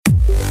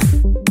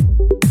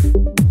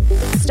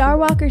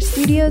Starwalker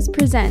Studios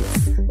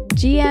presents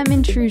GM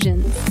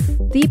Intrusions,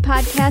 the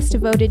podcast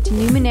devoted to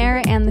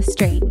Numenera and the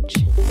Strange.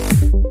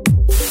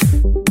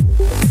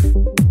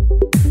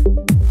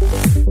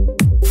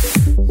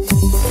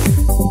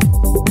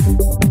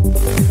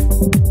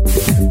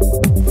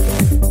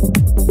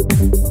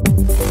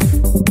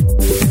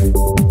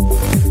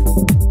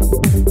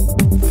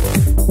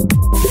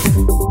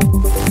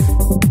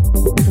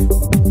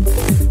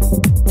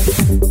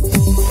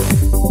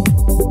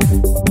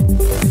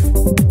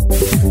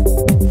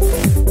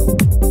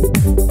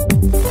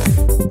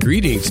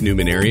 Greetings,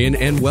 Numenerian,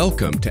 and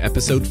welcome to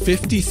episode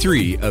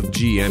 53 of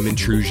GM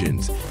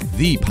Intrusions,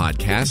 the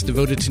podcast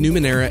devoted to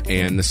Numenera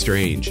and the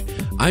Strange.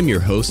 I'm your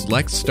host,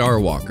 Lex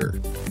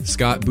Starwalker.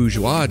 Scott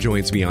Bourgeois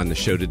joins me on the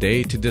show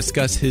today to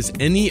discuss his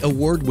ENnie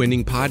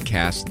award-winning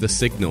podcast, The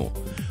Signal.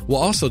 We'll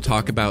also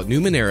talk about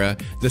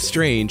Numenera, the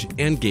Strange,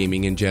 and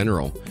gaming in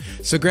general.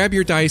 So grab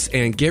your dice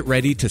and get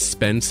ready to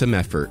spend some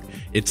effort.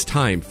 It's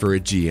time for a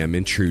GM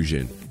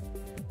Intrusion.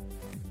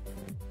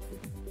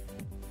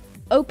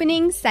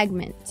 Opening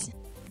segment.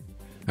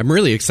 I'm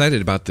really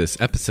excited about this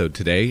episode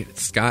today.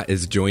 Scott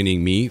is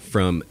joining me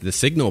from the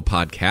Signal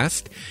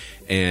podcast,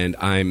 and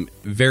I'm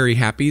very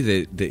happy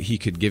that he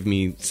could give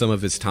me some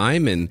of his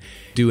time and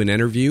do an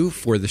interview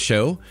for the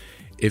show.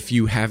 If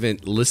you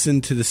haven't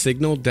listened to the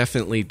Signal,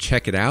 definitely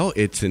check it out.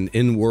 It's an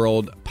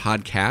in-world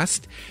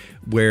podcast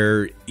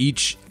where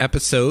each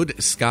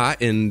episode,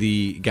 Scott and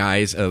the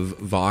guys of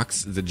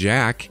Vox the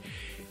Jack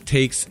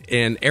takes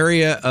an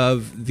area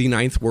of the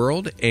Ninth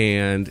World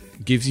and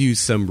gives you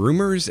some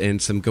rumors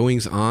and some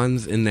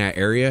goings-ons in that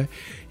area.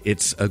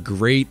 It's a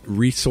great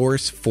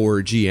resource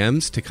for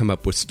GMs to come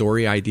up with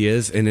story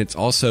ideas, and it's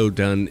also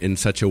done in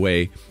such a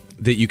way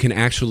that you can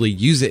actually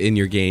use it in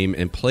your game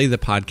and play the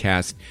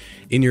podcast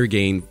in your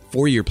game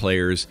for your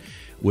players,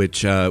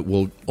 which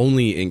will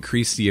only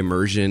increase the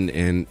immersion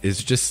and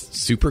is just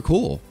super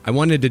cool. I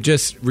wanted to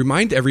just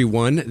remind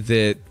everyone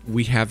that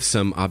we have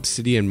some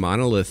Obsidian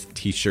Monolith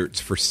t-shirts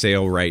for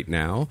sale right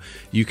now.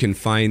 You can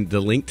find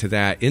the link to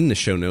that in the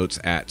show notes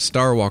at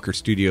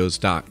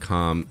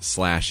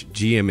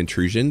starwalkerstudios.com/GM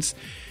Intrusions.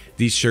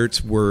 These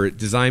shirts were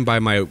designed by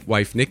my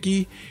wife,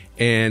 Nikki,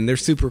 and they're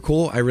super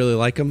cool. I really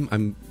like them.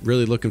 I'm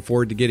really looking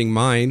forward to getting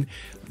mine.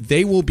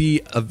 They will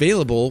be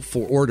available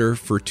for order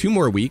for 2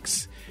 more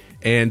weeks.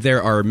 And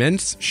there are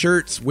men's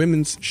shirts,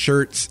 women's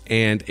shirts,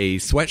 and a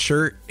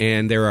sweatshirt,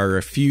 and there are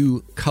a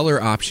few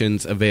color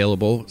options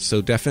available.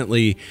 So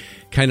definitely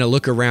kind of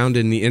look around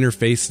in the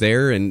interface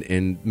there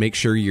and make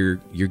sure you're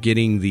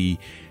getting the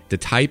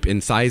type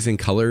and size and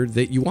color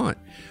that you want.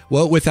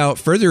 Well, without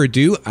further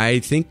ado, I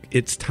think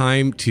it's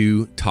time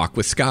to talk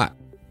with Scott.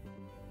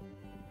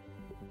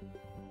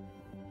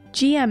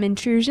 GM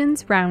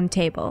Intrusions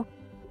Roundtable.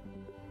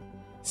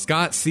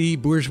 Scott C.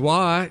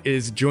 Bourgeois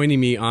is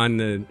joining me on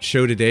the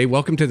show today.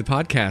 Welcome to the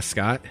podcast,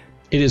 Scott.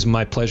 It is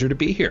my pleasure to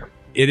be here.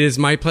 It is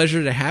my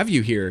pleasure to have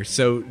you here.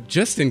 So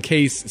just in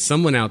case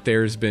someone out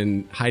there has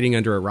been hiding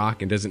under a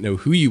rock and doesn't know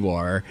who you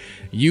are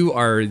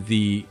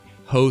the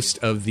host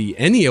of the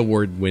ENnie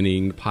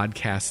award-winning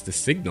podcast, The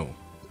Signal.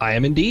 I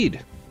am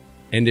indeed.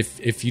 And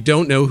if you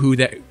don't know who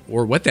that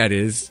or what that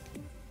is,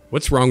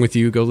 what's wrong with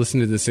you? Go listen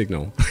to The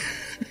Signal.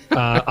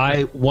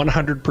 I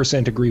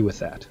 100% agree with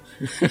that.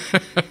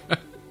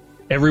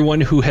 Everyone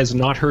who has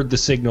not heard The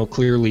Signal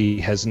clearly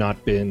has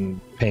not been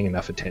paying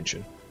enough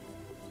attention.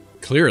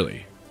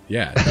 Clearly,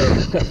 yeah.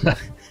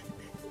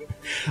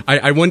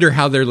 I wonder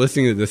how they're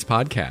listening to this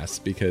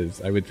podcast, because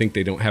I would think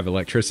they don't have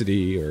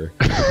electricity or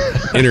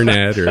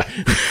internet or.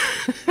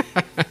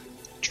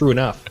 True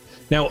enough.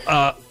 Now,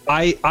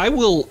 I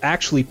will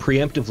actually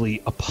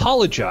preemptively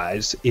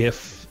apologize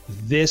if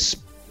this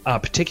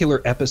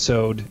particular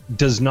episode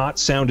does not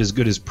sound as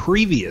good as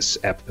previous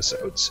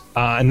episodes.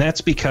 And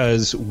that's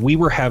because we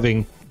were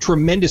having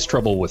tremendous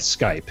trouble with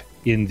Skype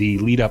in the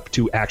lead up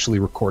to actually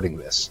recording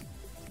this.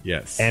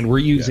 Yes. And we're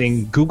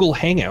using Google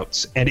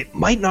Hangouts, and it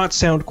might not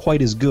sound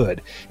quite as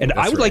good. And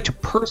I would like to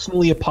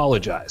personally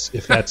apologize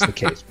if that's the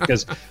case,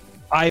 because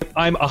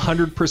I'm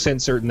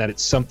 100% certain that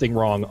it's something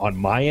wrong on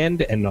my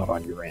end and not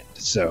on your end.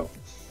 So,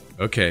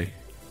 okay.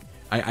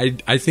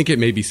 I think it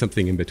may be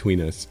something in between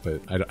us,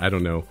 but I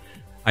don't know.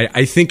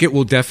 I think it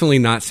will definitely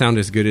not sound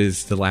as good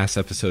as the last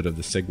episode of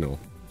The Signal,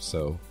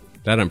 so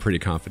that I'm pretty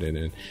confident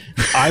in.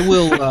 I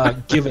will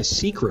give a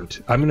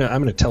secret. I'm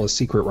gonna tell a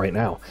secret right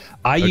now.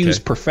 I use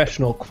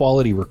professional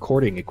quality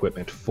recording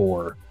equipment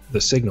for The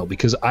Signal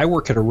because I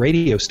work at a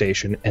radio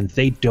station and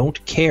they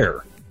don't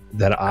care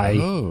that I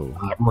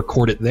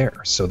record it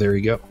there. So there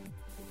you go.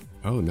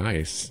 Oh,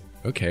 nice.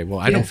 Okay, well,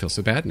 I don't feel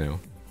so bad now.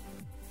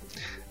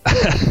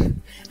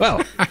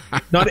 Well,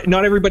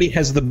 not everybody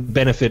has the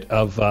benefit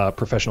of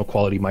professional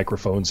quality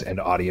microphones and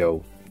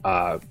audio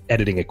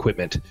editing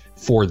equipment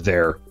for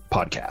their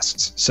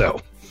podcasts.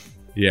 So,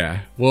 yeah.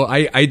 Well,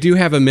 I do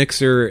have a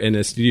mixer and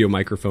a studio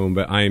microphone,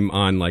 but I'm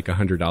on like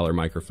 $100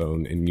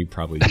 microphone, and you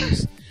probably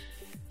use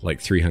like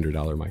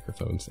 $300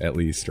 microphones at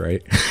least,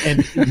 right?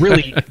 And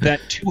really, that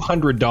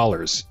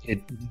 $200,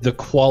 the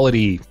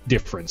quality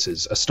difference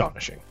is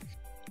astonishing.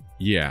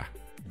 Yeah.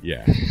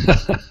 Yeah.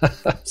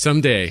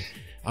 Someday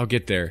I'll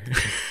get there.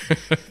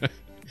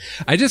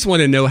 I just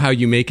want to know how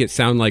you make it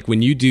sound like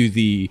when you do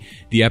the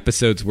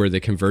episodes where the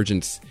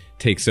convergence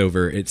takes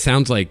over, it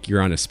sounds like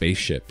you're on a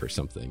spaceship or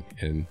something.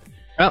 And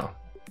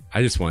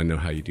I just want to know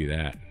how you do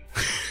that.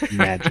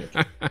 Magic.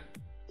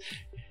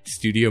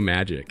 Studio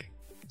magic.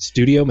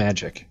 Studio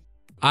magic.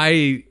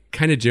 I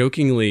kind of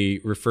jokingly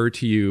refer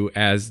to you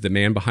as the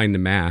man behind the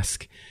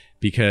mask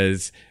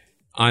because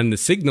on the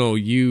Signal,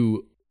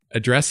 you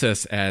address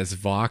us as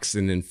Vox,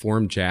 an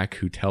informed Jack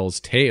who tells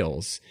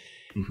tales.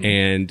 Mm-hmm.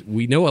 And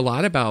we know a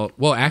lot about,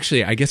 well,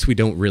 actually, I guess we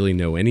don't really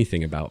know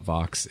anything about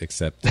Vox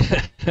except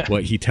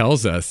what he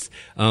tells us.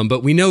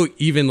 But we know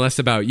even less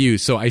about you.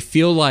 So I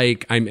feel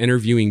like I'm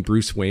interviewing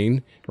Bruce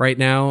Wayne right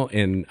now.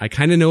 And I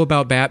kind of know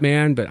about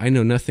Batman, but I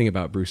know nothing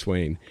about Bruce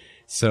Wayne.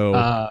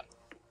 So,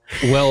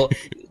 well,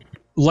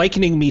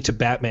 likening me to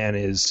Batman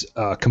is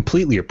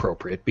completely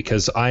appropriate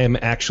because I am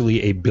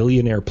actually a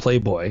billionaire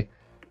playboy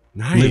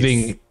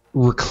living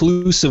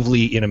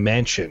reclusively in a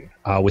mansion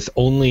with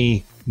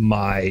only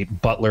my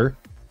butler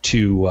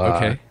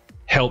to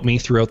help me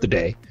throughout the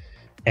day.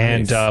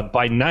 And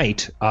by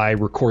night, I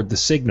record the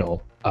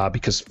Signal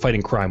because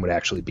fighting crime would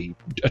actually be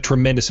a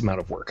tremendous amount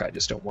of work. I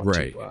just don't want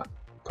to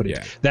put it.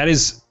 Yeah. That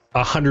is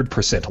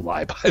 100% a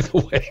lie, by the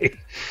way.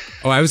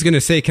 Oh, I was going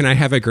to say, can I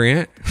have a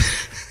grant?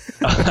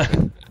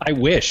 I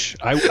wish.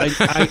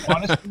 I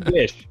honestly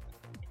wish.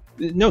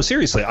 No,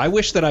 seriously, I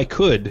wish that I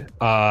could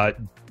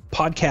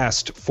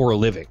podcast for a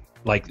living.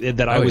 Like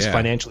that I was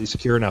financially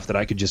secure enough that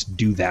I could just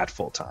do that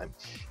full time.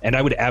 And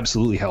I would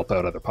absolutely help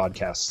out other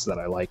podcasts that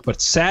I like.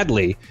 But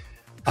sadly,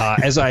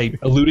 as I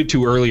alluded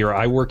to earlier,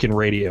 I work in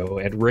radio,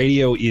 and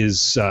radio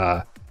is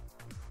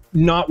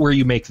not where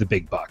you make the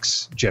big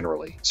bucks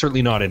generally.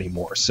 Certainly not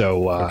anymore.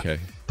 So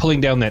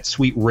pulling down that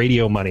sweet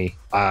radio money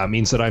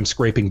means that I'm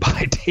scraping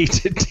by day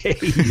to day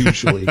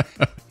usually.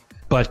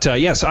 But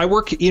yes, I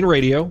work in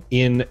radio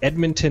in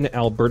Edmonton,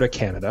 Alberta,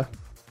 Canada,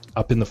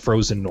 up in the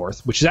frozen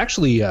north, which is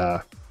actually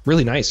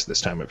really nice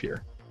this time of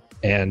year.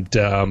 And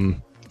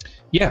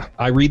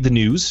I read the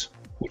news,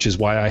 which is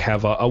why I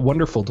have a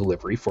wonderful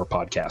delivery for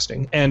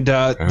podcasting. And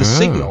The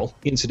Signal,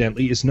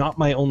 incidentally, is not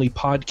my only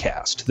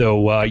podcast,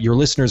 though your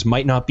listeners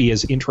might not be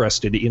as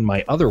interested in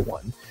my other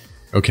one.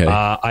 Okay.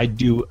 I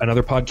do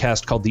another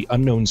podcast called The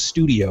Unknown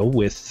Studio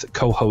with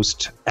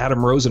co-host Adam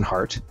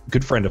Rosenhart,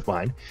 good friend of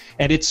mine.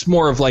 And it's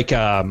more of like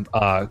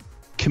a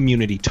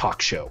community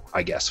talk show,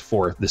 I guess,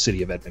 for the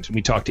city of Edmonton.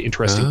 We talk to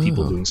interesting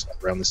people doing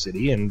stuff around the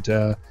city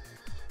and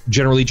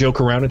generally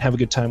joke around and have a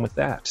good time with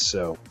that.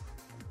 So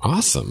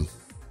awesome.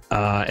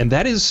 And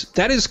that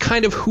is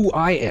kind of who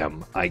I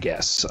am, I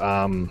guess.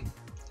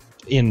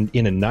 In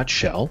a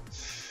nutshell.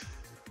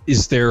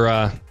 Is there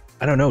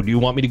I don't know, do you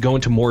want me to go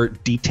into more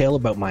detail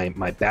about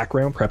my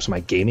background, perhaps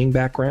my gaming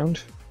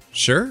background?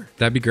 Sure,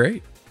 that'd be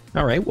great.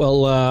 All right,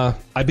 well,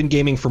 I've been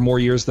gaming for more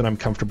years than I'm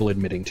comfortable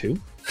admitting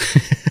to.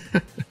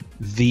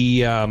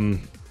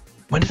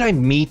 When did I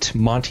meet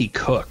Monty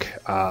Cook?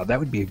 That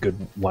would be a good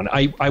one.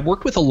 I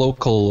worked with a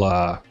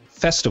local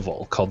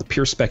festival called the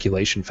Pure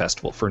Speculation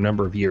Festival for a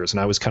number of years,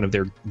 and I was kind of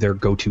their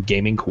go-to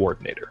gaming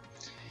coordinator.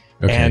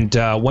 Okay. And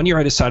one year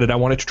I decided I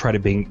wanted to try to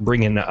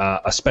bring in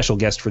a special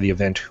guest for the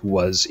event who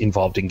was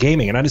involved in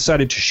gaming, and I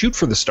decided to shoot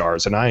for the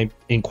stars, and I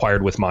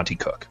inquired with Monty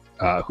Cook,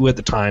 who at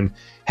the time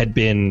had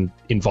been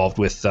involved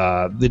with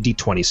the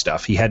D20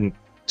 stuff. He hadn't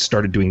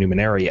started doing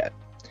Numenera yet.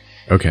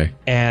 Okay.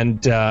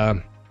 And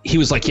he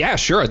was like, yeah,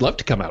 sure, I'd love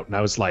to come out. And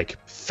I was like,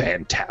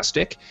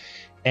 fantastic.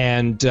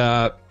 And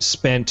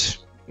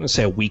spent, let's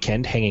say, a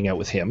weekend hanging out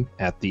with him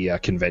at the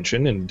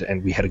convention,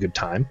 and we had a good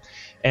time.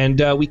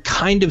 And we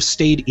kind of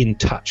stayed in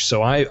touch.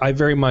 So I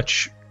very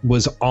much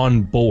was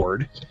on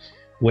board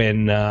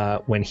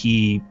when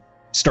he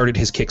started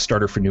his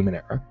Kickstarter for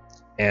Numenera,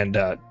 and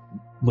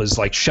was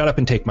like, shut up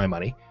and take my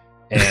money.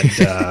 And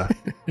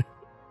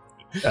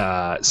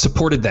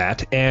supported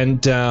that,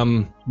 and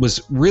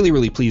was really,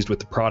 really pleased with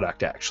the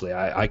product, actually.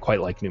 I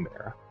quite like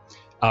Numenera.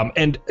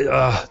 And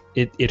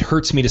it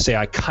hurts me to say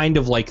I kind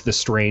of like The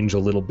Strange a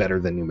little better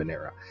than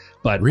Numenera.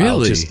 But really? I'll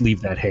just leave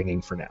that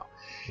hanging for now.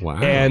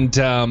 Wow. And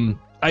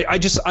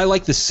I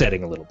like the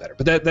setting a little better,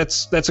 but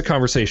that's a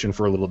conversation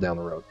for a little down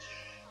the road.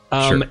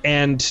 Sure.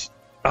 And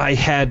I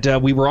had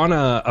we were on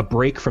a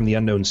break from the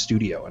Unknown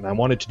Studio, and I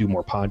wanted to do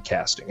more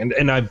podcasting,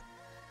 and I've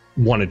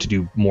wanted to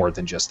do more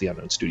than just the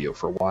Unknown Studio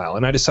for a while,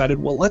 and I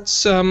decided, well,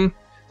 let's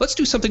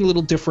do something a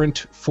little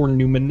different for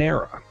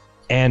Numenera.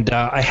 And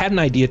I had an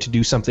idea to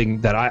do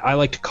something that I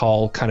like to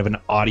call kind of an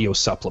audio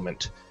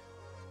supplement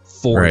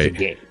for the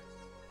game.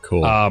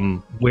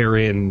 Cool.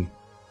 Wherein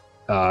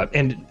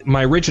and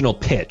my original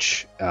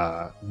pitch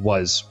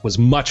was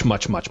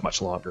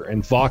much longer,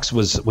 and Vox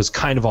was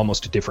kind of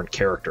almost a different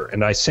character,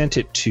 and I sent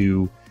it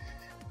to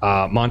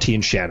Monty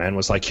and Shanna and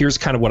was like, here's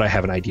kind of what I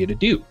have an idea to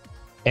do.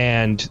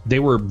 And they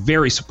were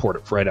very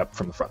supportive right up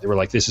from the front. They were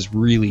like, this is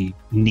really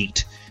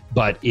neat,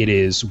 but it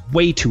is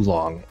way too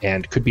long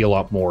and could be a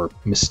lot more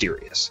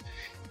mysterious.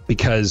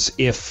 Because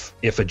if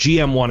a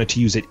GM wanted to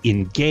use it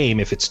in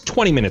game, if it's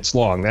 20 minutes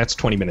long, that's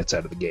 20 minutes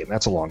out of the game.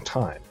 That's a long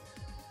time.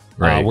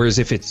 Right. Whereas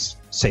if it's,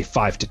 say,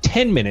 5 to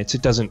 10 minutes,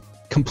 it doesn't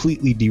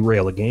completely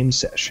derail a game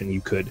session.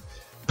 You could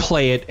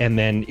play it, and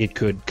then it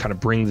could kind of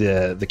bring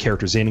the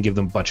characters in and give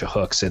them a bunch of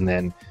hooks, and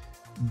then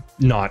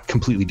not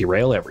completely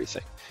derail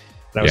everything.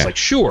 And I was like,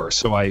 sure.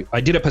 So I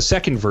did up a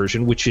second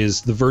version, which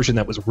is the version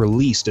that was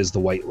released as the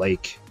White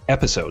Lake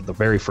episode, the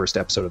very first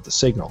episode of The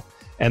Signal.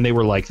 And they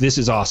were like, this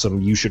is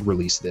awesome. You should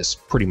release this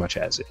pretty much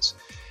as is.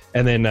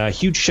 And then a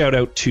huge shout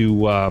out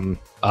to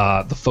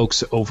the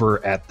folks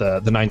over at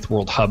the Ninth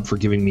World Hub for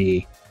giving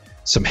me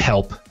some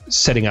help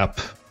setting up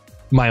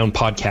my own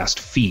podcast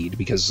feed,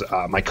 because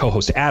my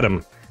co-host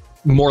Adam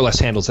more or less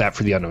handles that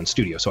for the Unknown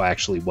Studio. So I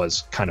actually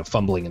was kind of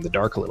fumbling in the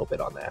dark a little bit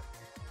on that.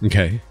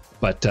 Okay.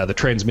 But the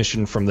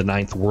transmission from the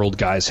Ninth World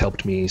guys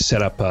helped me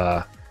set up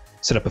a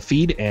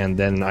feed, and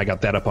then I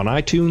got that up on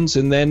iTunes,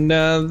 and then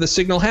the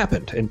Signal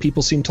happened, and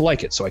people seemed to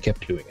like it, so I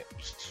kept doing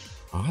it.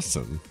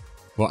 Awesome.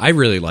 Well, I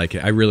really like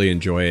it. I really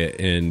enjoy it,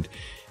 and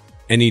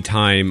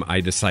anytime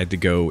I decide to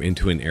go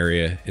into an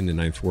area in the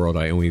Ninth World,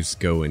 I always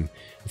go, and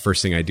the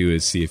first thing I do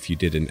is see if you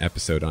did an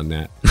episode on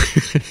that.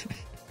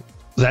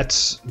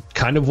 That's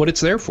kind of what it's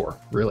there for,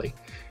 really.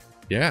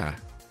 Yeah.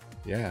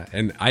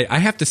 And I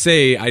have to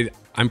say,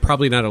 I'm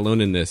probably not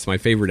alone in this. My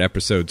favorite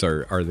episodes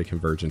are the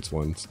Convergence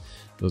ones.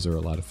 Those are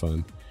a lot of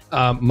fun.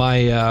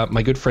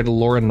 My good friend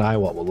Laura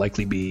Niwal will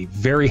likely be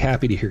very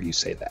happy to hear you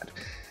say that.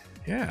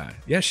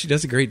 Yeah, she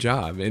does a great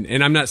job.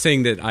 And I'm not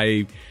saying that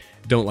I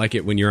don't like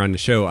it when you're on the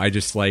show. I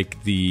just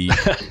like the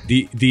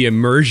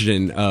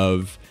immersion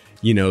of,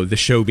 the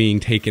show being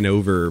taken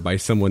over by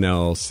someone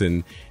else,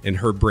 and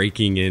her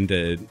breaking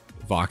into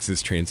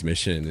Vox's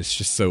transmission. It's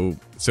just so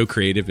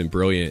creative and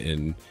brilliant,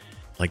 and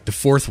like the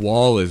fourth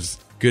wall is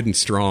good and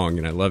strong,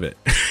 and I love it.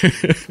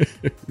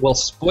 Well,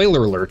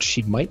 spoiler alert,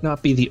 she might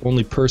not be the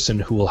only person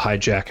who will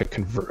hijack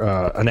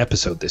an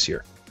episode this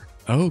year.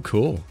 Oh,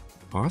 cool.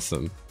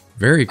 Awesome.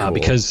 Very cool.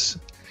 Because,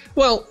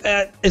 well,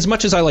 as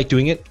much as I like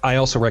doing it, I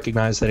also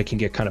recognize that it can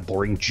get kind of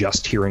boring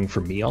just hearing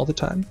from me all the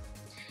time.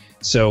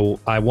 So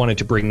I wanted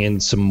to bring in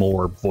some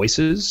more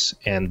voices,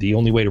 and the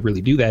only way to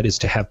really do that is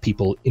to have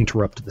people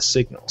interrupt the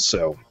signal.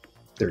 So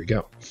there you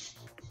go.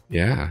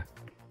 Yeah.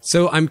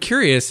 So I'm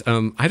curious,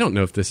 I don't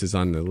know if this is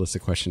on the list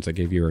of questions I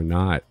gave you or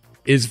not.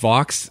 Is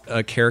Vox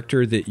a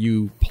character that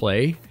you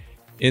play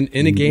in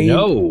a game?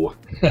 No,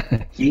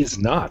 he is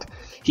not.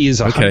 He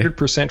is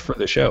 100% for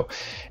the show.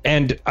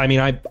 And I mean,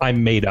 I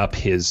made up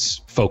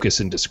his focus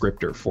and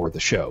descriptor for the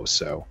show,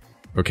 so.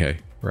 Okay,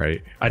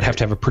 right. I'd have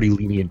to have a pretty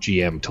lenient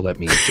GM to let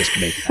me just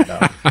make that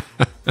up.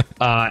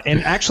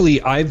 And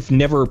actually, I've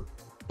never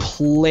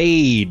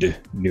played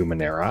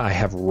Numenera. I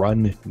have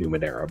run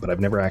Numenera, but I've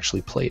never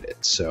actually played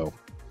it, so.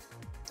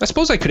 I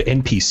suppose I could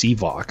NPC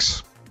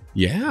Vox.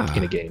 Yeah.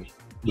 In a game,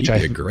 which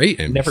I've a great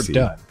NPC. Never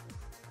done.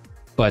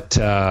 But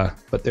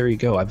there you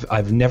go.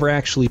 I've never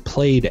actually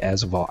played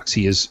as Vox.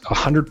 He is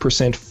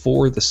 100%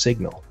 for the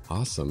Signal.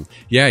 Awesome.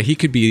 Yeah, he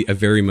could be a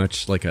very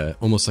much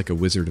almost like a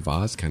Wizard of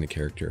Oz kind of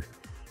character.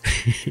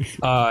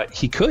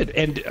 He could.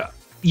 And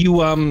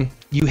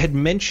you had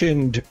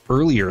mentioned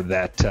earlier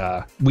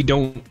that we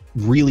don't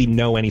really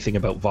know anything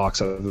about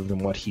Vox other than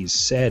what he's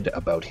said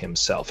about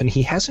himself, and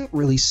he hasn't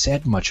really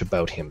said much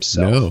about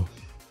himself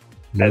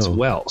as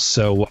well.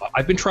 So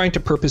I've been trying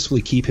to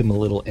purposefully keep him a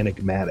little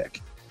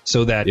enigmatic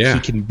so that he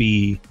can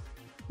be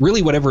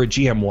really whatever a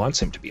GM wants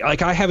him to be.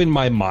 Like, I have in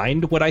my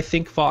mind what I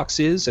think Vox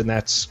is, and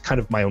that's kind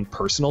of my own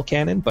personal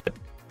canon, but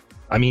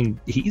I mean,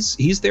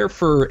 he's there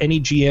for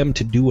any GM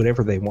to do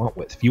whatever they want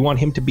with. If you want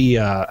him to be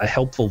a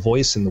helpful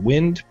voice in the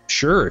wind,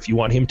 sure. If you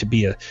want him to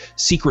be a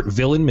secret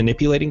villain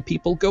manipulating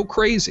people, go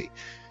crazy.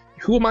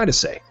 Who am I to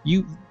say?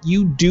 You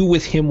do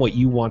with him what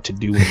you want to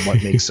do and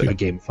what makes a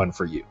game fun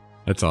for you.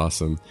 That's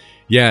awesome.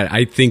 Yeah,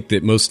 I think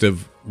that most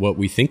of what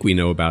we think we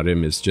know about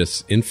him is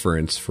just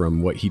inference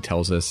from what he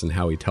tells us and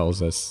how he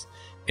tells us,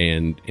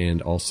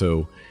 and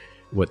also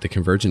what the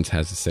Convergence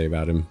has to say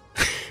about him.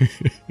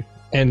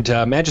 And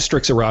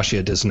Magistrix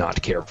Aracia does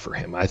not care for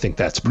him. I think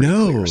that's pretty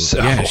clear. So.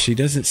 Yeah, she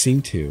doesn't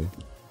seem to.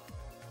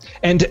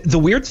 And the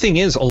weird thing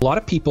is, a lot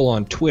of people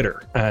on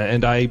Twitter,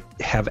 and I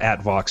have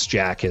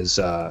 @VoxJack as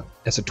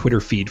a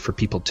Twitter feed for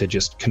people to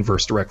just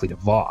converse directly to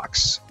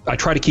Vox. I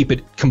try to keep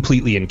it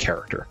completely in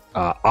character.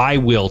 I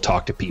will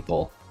talk to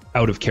people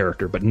out of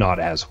character, but not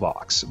as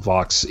Vox.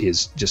 Vox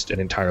is just an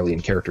entirely in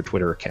character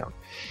Twitter account.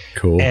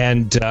 Cool.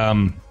 And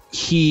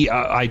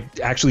I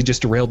actually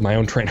just derailed my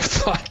own train of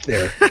thought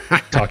there,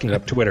 talking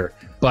up Twitter.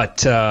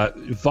 But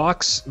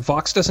Vox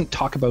doesn't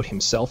talk about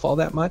himself all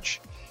that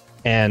much,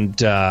 and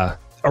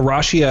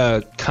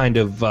Aracia kind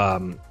of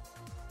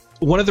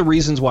one of the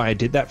reasons why I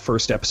did that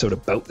first episode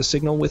about the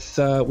Signal with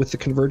the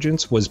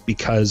Convergence was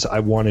because I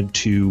wanted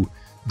to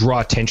draw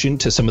attention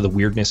to some of the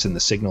weirdness in the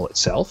Signal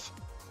itself.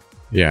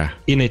 Yeah.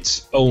 In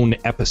its own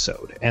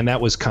episode, and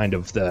that was kind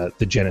of the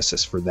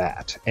genesis for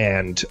that,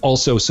 and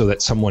also so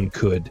that someone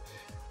could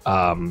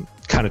kind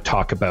of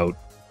talk about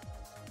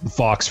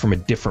Vox from a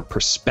different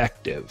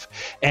perspective.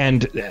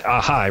 And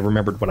I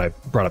remembered what I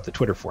brought up the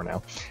Twitter for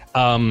now.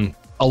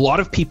 A lot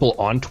of people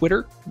on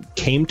Twitter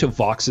came to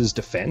Vox's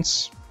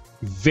defense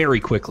very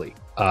quickly.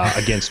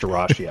 against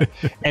Arashia.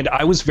 And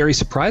I was very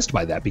surprised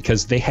by that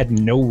because they had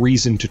no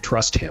reason to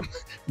trust him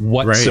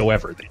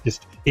whatsoever. Right. They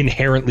just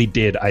inherently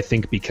did, I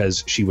think,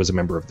 because she was a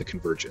member of the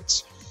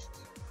Convergence.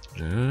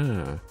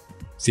 Ah.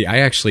 See, I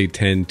actually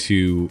tend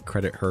to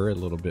credit her a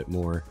little bit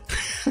more.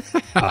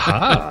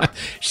 Aha.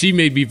 She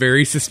made me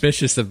very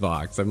suspicious of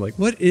Vox. I'm like,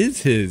 what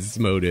is his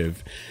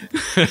motive?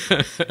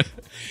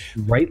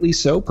 Rightly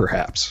so,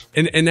 perhaps.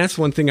 And that's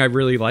one thing I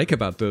really like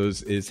about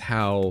those is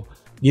how,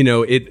 you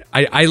know,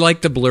 I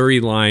like the blurry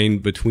line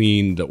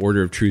between the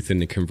Order of Truth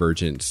and the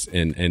Convergence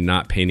and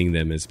not painting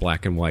them as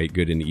black and white,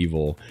 good and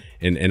evil.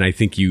 And I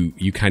think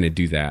you kind of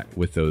do that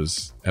with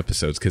those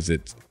episodes because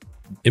it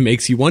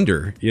makes you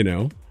wonder, you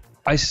know?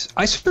 I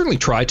certainly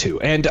try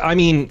to. And I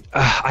mean,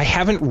 I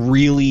haven't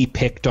really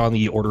picked on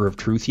the Order of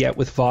Truth yet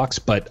with Vox,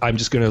 but I'm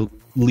just going to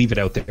leave it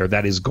out there.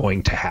 That is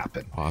going to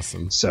happen.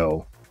 Awesome.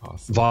 So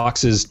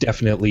Vox is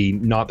definitely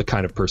not the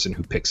kind of person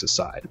who picks a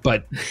side.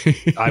 But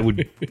I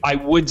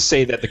would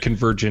say that the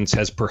Convergence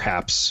has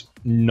perhaps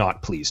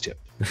not pleased him.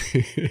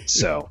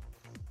 So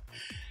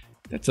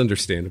that's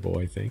understandable,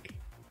 I think.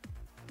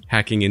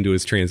 Hacking into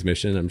his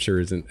transmission, I'm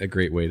sure, isn't a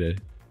great way to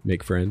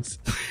make friends.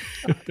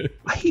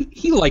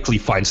 He likely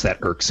finds that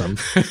irksome,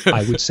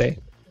 I would say.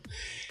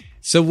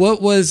 So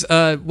what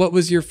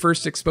was your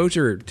first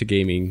exposure to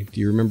gaming? Do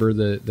you remember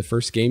the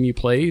first game you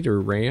played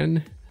or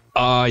ran?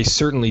 I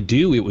certainly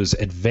do. It was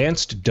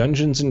Advanced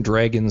Dungeons and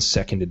Dragons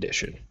 2nd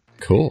Edition.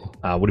 Cool.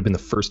 Would have been the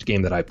first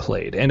game that I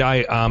played. And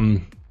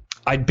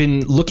I'd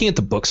been looking at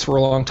the books for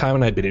a long time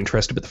and I'd been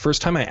interested, but the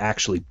first time I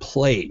actually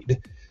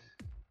played,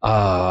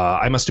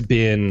 I must have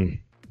been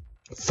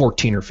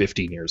 14 or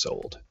 15 years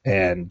old,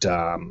 and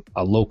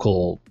a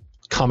local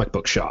comic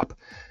book shop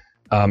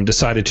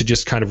decided to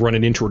just kind of run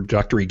an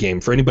introductory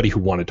game for anybody who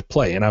wanted to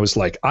play. And I was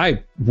like,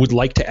 I would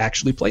like to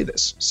actually play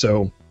this.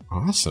 So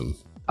awesome.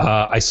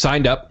 I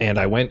signed up and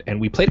I went and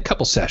we played a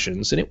couple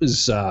sessions, and it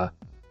was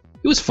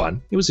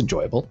fun. It was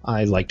enjoyable.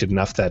 I liked it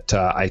enough that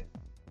I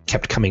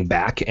kept coming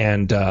back,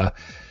 and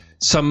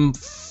some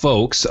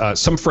folks,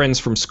 some friends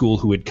from school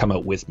who had come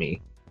out with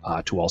me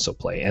to also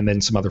play, and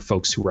then some other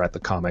folks who were at the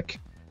comic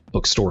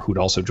bookstore who'd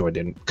also joined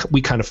in.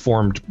 We kind of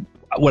formed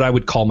what I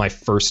would call my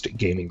first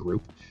gaming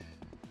group.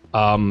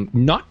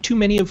 Not too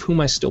many of whom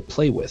I still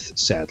play with,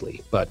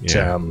 sadly, but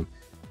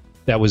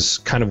that was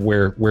kind of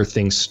where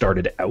things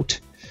started out.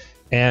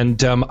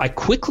 And I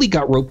quickly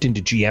got roped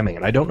into GMing,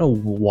 and I don't know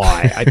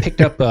why. I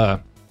picked up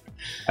The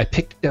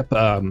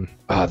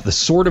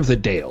Sword of the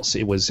Dales.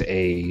 It was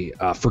a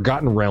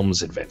Forgotten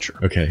Realms adventure.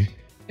 Okay.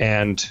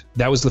 And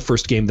that was the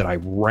first game that I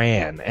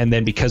ran. And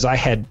then because I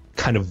had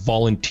kind of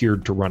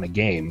volunteered to run a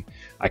game,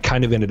 I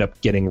kind of ended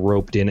up getting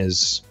roped in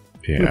as,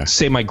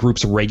 say, my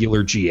group's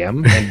regular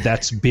GM. And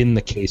that's been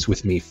the case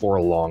with me for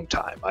a long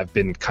time. I've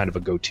been kind of a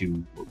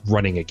go-to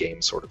running a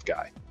game sort of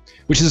guy,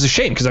 which is a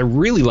shame because I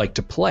really like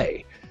to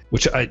play,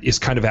 which is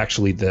kind of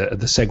actually the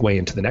segue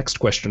into the next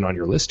question on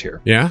your list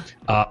here. Yeah.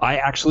 I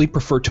actually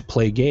prefer to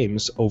play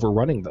games over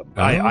running them.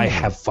 Oh. I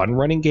have fun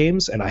running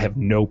games, and I have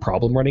no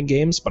problem running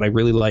games, but I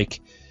really like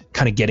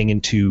kind of getting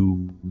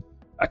into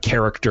a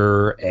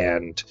character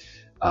and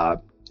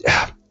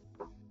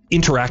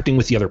interacting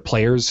with the other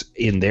players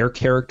in their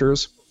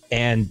characters.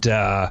 And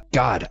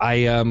God,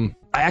 I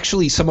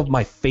actually, some of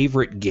my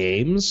favorite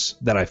games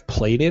that I've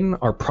played in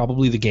are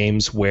probably the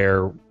games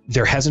where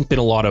there hasn't been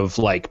a lot of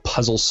like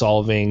puzzle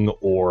solving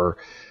or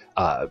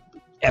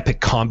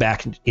epic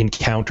combat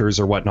encounters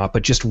or whatnot,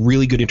 but just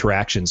really good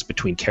interactions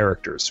between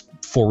characters,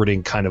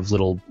 forwarding kind of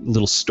little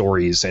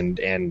stories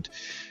and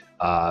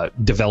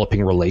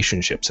developing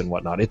relationships and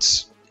whatnot.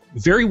 It's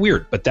very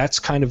weird, but that's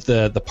kind of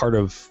the part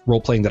of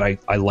role-playing that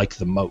I like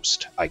the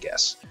most, I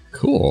guess.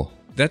 Cool.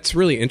 That's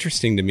really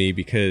interesting to me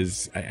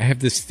because I have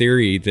this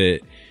theory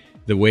that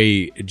the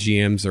way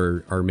GMs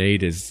are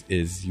made is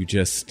you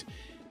just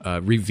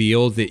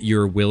reveal that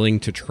you're willing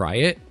to try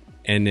it,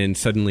 and then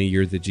suddenly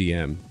you're the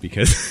GM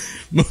because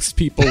most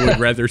people would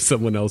rather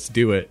someone else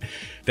do it.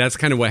 That's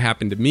kind of what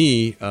happened to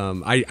me.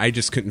 I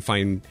just couldn't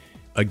find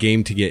a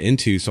game to get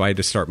into, so I had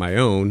to start my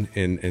own,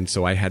 and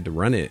so I had to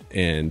run it.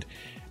 And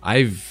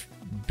I've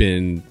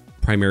been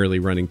primarily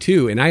running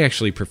too, and I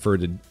actually prefer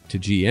to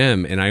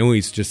GM, and I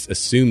always just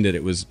assumed that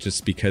it was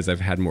just because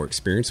I've had more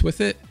experience with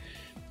it.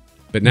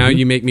 But now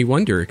you make me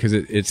wonder, because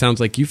it sounds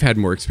like you've had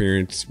more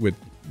experience with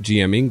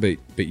GMing,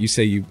 but you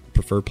say you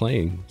prefer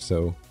playing,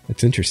 so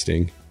that's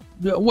interesting.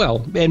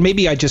 Well, and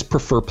maybe I just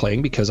prefer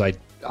playing because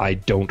I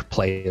don't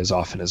play as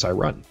often as I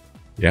run.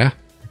 Yeah,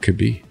 it could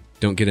be.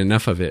 Don't get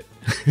enough of it.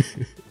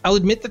 I'll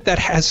admit that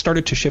has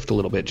started to shift a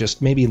little bit,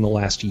 just maybe in the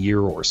last year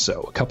or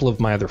so. A couple of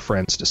my other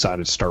friends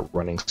decided to start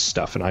running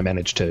stuff, and I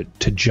managed to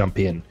jump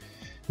in.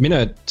 I'm in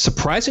a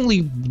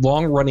surprisingly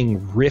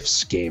long-running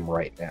Rifts game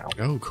right now.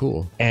 Oh,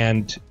 cool.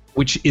 And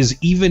which is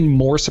even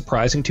more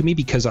surprising to me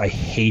because I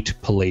hate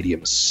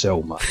Palladium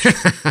so much.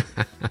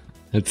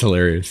 That's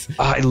hilarious.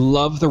 I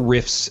love the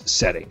Rifts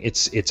setting.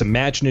 It's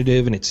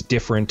imaginative, and it's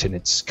different, and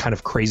it's kind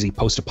of crazy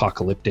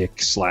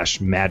post-apocalyptic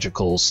 /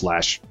 magical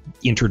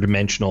 /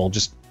 interdimensional,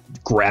 just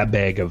grab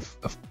bag of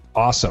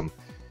awesome.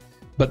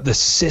 But the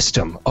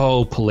system,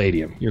 oh,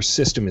 Palladium, your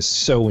system is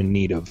so in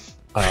need of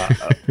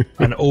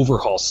an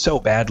overhaul so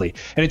badly.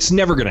 And it's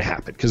never going to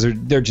happen because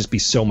there'd just be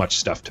so much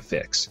stuff to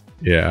fix.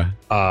 Yeah.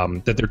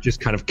 That they're just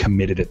kind of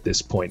committed at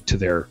this point to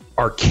their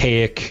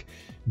archaic,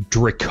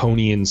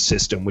 draconian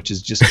system, which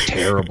is just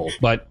terrible.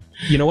 But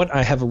you know what?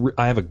 I have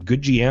a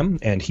good GM,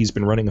 and he's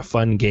been running a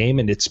fun game,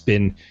 and it's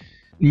been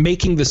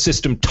making the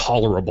system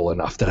tolerable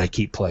enough that I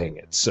keep playing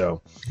it.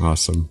 So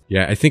awesome.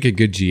 Yeah, I think a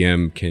good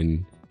GM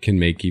can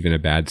make even a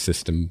bad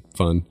system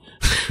fun.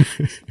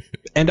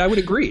 And I would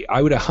agree.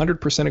 I would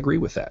 100% agree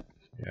with that.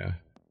 Yeah.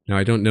 Now,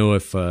 I don't know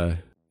if a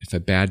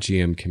bad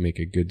GM can make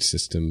a good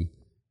system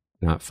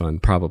not fun.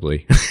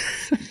 Probably.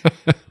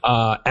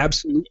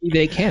 Absolutely,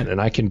 they can,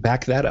 and I can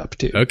back that up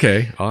too.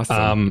 Okay,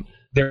 awesome.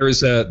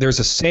 There's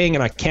a saying,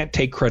 and I can't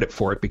take credit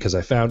for it because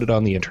I found it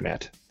on the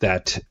internet,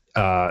 that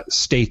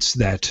states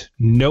that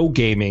no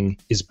gaming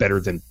is better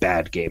than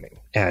bad gaming.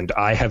 And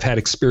I have had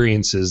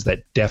experiences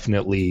that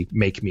definitely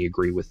make me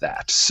agree with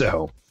that.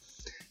 So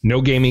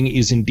no gaming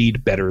is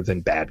indeed better than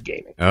bad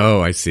gaming.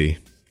 Oh, I see.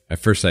 At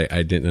first I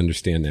didn't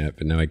understand that,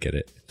 but now I get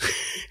it.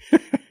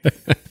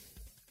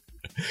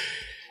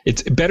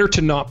 It's better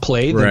to not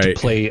play than right. to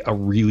play a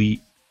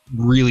really,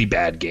 really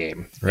bad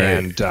game. Right.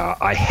 And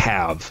I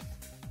have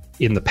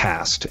in the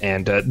past.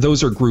 And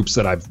those are groups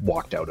that I've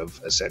walked out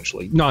of,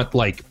 essentially. Not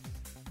like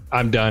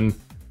I'm done,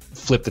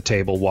 flip the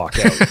table, walk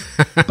out.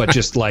 But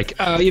just like,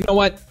 you know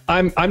what?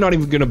 I'm not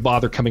even going to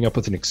bother coming up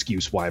with an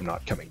excuse why I'm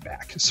not coming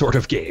back sort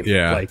of game.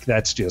 Yeah. Like,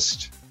 that's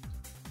just...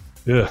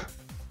 Ugh.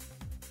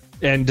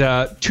 And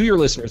to your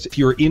listeners, if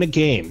you're in a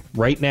game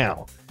right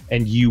now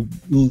and you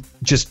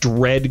just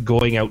dread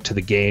going out to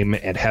the game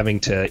and having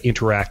to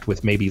interact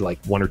with maybe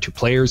like one or two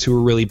players who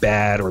are really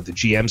bad, or the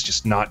GM's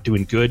just not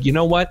doing good, you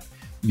know what?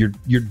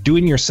 You're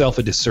doing yourself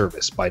a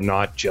disservice by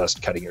not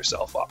just cutting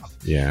yourself off.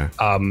 Yeah.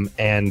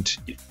 And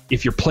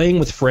if you're playing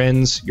with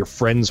friends, your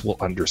friends will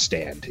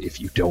understand if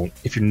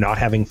you're not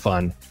having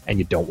fun and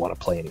you don't want to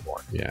play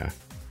anymore. Yeah.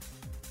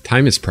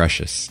 Time is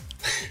precious.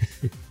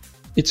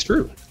 It's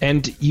true.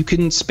 And you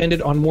can spend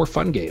it on more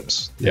fun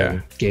games than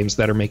Yeah. games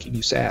that are making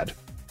you sad.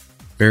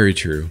 Very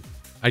true.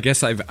 I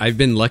guess I've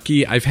been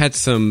lucky. I've had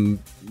some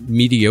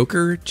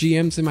mediocre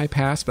GMs in my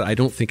past, but I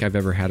don't think I've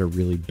ever had a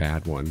really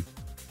bad one.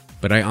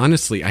 But I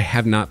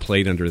have not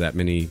played under that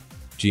many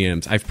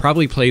GMs. I've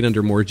probably played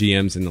under more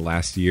GMs in the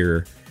last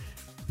year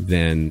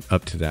than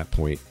up to that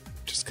point,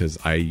 just because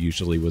I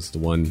usually was the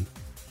one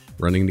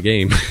running the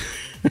game.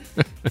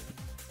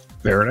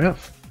 Fair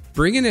enough.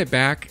 Bringing it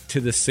back to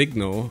the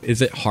Signal,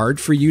 is it hard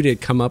for you to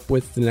come up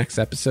with the next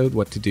episode,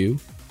 what to do?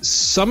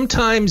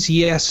 Sometimes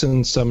yes,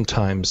 and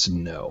sometimes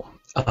no.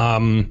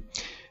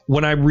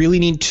 When I really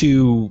need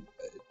to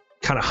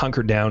kind of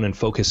hunker down and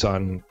focus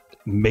on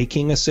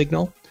making a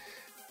Signal,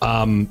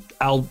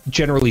 I'll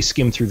generally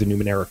skim through the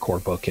Numenera core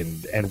book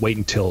and wait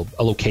until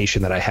a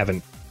location that I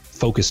haven't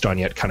focused on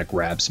yet kind of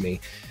grabs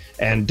me.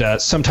 And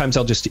sometimes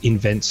I'll just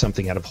invent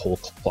something out of whole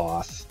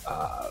cloth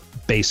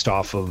based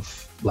off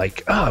of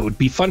like, it would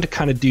be fun to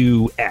kind of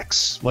do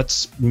X.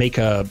 Let's make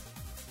a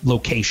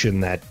location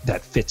that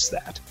fits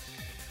that.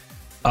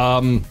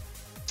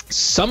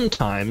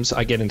 Sometimes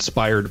I get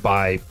inspired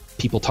by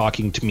people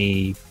talking to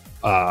me,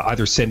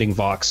 either sending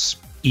Vox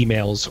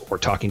emails or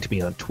talking to me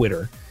on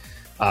Twitter.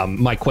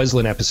 My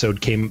Queslin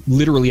episode came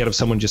literally out of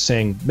someone just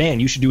saying, man,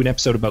 you should do an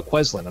episode about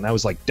Queslin. And I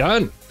was like,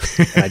 done.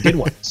 And I did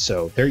one.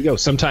 So there you go.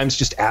 Sometimes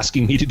just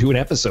asking me to do an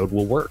episode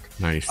will work.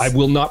 Nice. I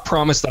will not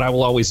promise that I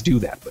will always do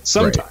that, but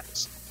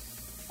sometimes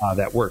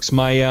that works.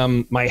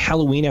 My my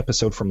Halloween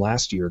episode from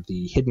last year,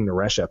 the Hidden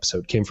Naresh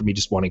episode, came from me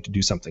just wanting to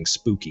do something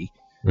spooky.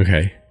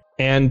 Okay.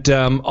 And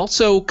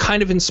also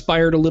kind of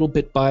inspired a little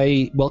bit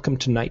by Welcome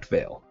to Night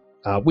Vale,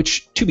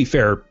 which, to be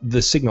fair,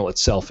 the Signal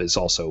itself is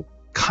also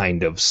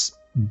kind of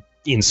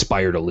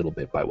inspired a little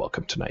bit by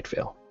Welcome to Night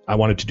Vale. I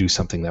wanted to do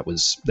something that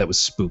was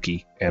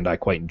spooky, and I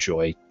quite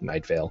enjoy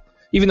Night Vale,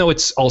 even though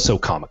it's also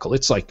comical.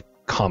 It's like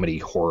comedy,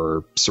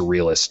 horror,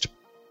 surrealist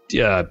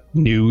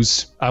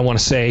news, I want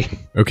to say.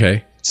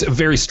 Okay. It's a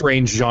very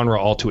strange genre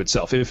all to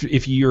itself.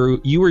 If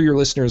you or your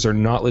listeners are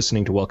not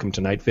listening to Welcome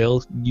to Night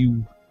Vale,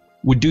 you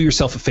would do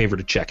yourself a favor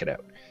to check it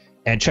out.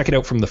 And check it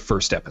out from the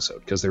first episode,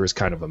 because there is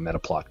kind of a meta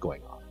plot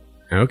going on.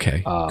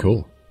 Okay,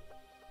 cool.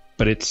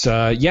 But it's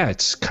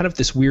it's kind of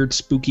this weird,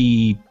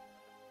 spooky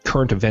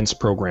current events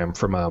program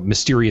from a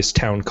mysterious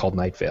town called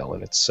Night Vale,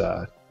 and it's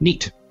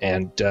neat.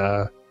 And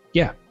I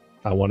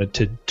wanted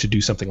to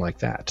do something like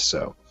that.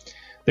 So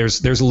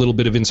there's a little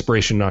bit of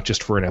inspiration, not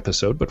just for an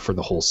episode, but for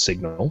the whole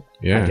Signal,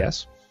 I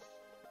guess.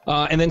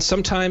 And then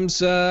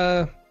sometimes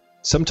I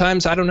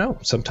don't know.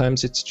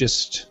 Sometimes it's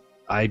just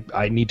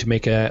I need to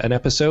make an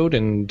episode,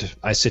 and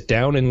I sit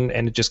down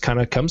and it just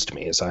kind of comes to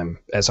me as I'm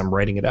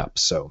writing it up.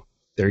 So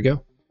there you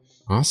go.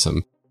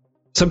 Awesome.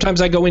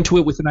 Sometimes I go into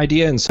it with an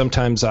idea, and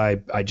sometimes I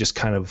just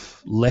kind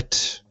of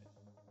let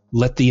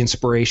the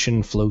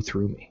inspiration flow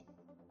through me.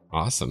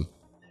 Awesome.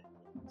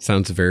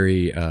 Sounds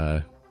very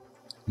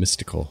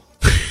mystical.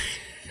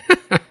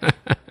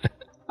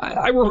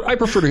 I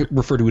prefer to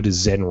refer to it as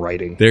Zen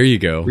writing. There you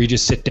go. Where you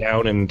just sit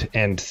down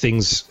and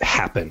things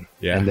happen.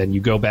 Yeah. And then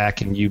you go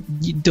back and you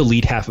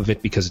delete half of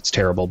it because it's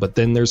terrible. But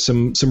then there's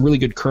some really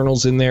good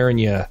kernels in there, and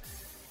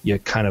you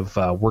kind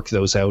of work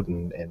those out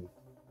and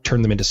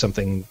turn them into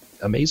something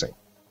amazing.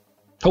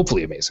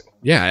 Hopefully amazing.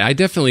 Yeah, I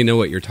definitely know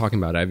what you're talking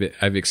about.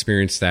 I've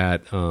experienced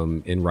that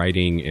in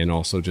writing, and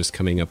also just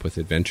coming up with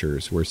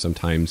adventures where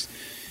sometimes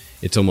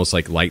it's almost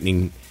like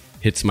lightning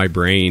hits my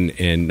brain,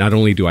 and not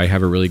only do I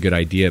have a really good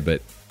idea,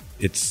 but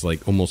it's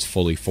like almost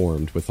fully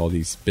formed with all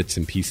these bits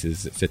and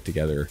pieces that fit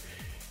together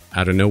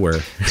out of nowhere.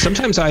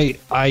 Sometimes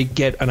I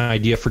get an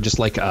idea for just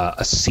like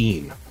a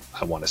scene,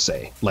 I want to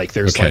say. Like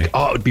there's like,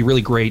 oh, it would be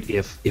really great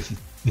if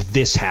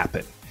this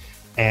happened.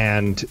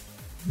 And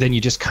then you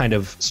just kind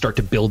of start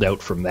to build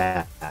out from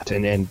that.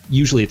 And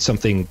usually it's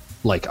something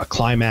like a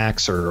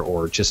climax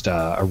or just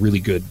a really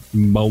good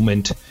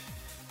moment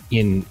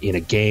in a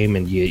game,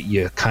 and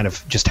you kind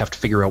of just have to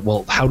figure out,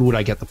 well, how would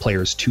I get the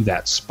players to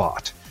that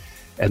spot?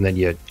 And then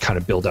you kind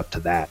of build up to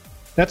that.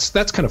 That's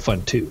kind of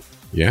fun too.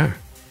 Yeah.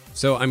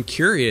 So I'm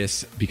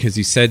curious, because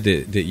you said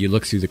that you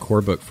look through the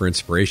core book for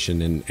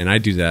inspiration, and I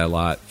do that a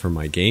lot for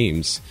my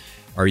games.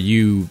 Are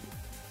you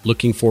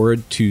looking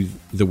forward to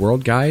the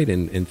World Guide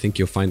and think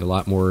you'll find a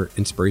lot more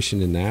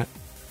inspiration in that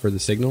for the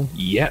Signal?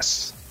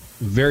 Yes,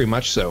 very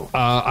much so.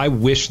 I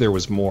wish there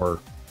was more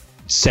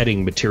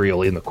setting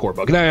material in the core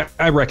book. And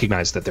I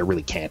recognize that there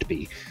really can't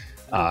be,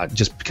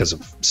 just because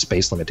of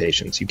space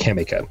limitations. You can't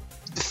make a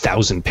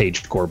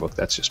 1,000-page core book.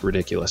 That's just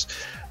ridiculous.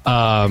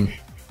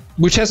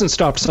 Which hasn't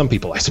stopped some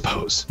people, I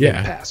suppose, in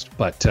the past.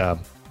 But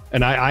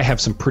and I have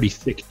some pretty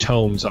thick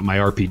tomes on my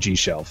RPG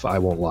shelf, I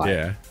won't lie.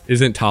 Yeah.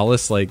 Isn't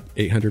Talus like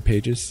 800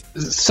 pages?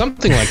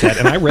 Something like that.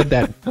 And I read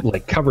that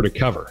like cover to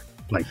cover.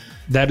 Like,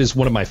 that is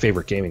one of my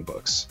favorite gaming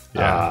books.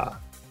 Yeah.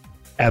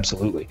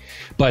 Absolutely.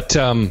 But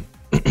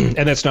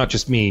and that's not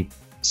just me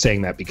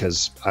saying that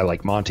because I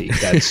like Monty.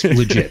 That's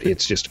legit.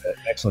 It's just an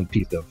excellent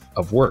piece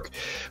of work.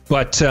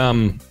 But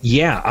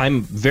yeah,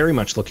 I'm very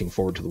much looking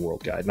forward to the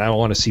World Guide, and I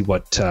want to see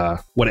what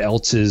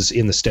else is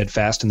in the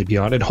Steadfast and the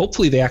Beyond, and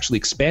hopefully they actually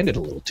expand it a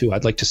little too.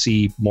 I'd like to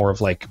see more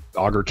of like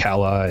Augur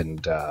Kala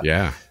and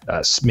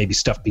maybe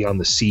stuff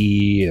beyond the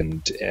sea,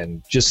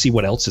 and just see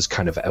what else is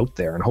kind of out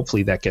there, and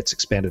hopefully that gets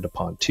expanded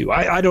upon too.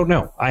 I don't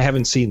know. I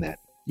haven't seen that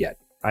yet.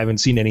 I haven't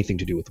seen anything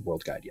to do with the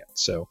World Guide yet.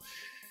 So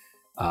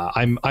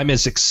I'm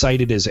as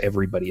excited as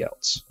everybody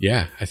else.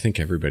 Yeah, I think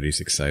everybody's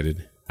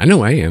excited. I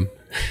know I am.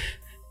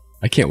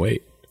 I can't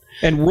wait.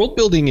 And world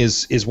building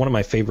is one of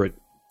my favorite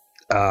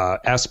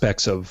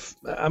aspects of,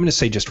 I'm going to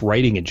say, just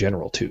writing in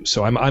general too.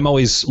 So I'm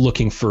always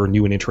looking for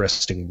new and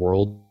interesting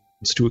worlds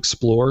to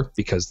explore,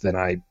 because then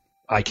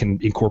I can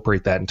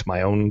incorporate that into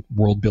my own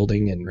world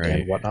building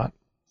and whatnot.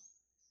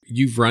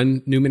 You've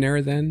run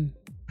Numenera then?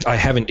 I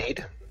have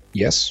indeed.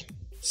 Yes.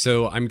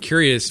 So I'm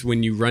curious,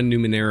 when you run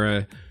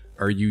Numenera,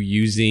 are you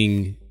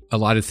using a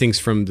lot of things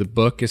from the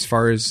book as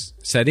far as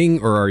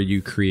setting, or are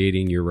you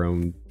creating your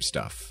own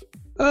stuff?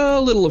 A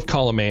little of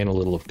column A and a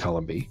little of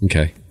column B.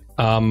 Okay.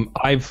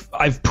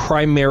 I've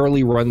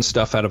primarily run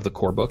stuff out of the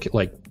core book,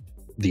 like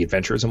the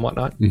adventures and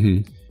whatnot.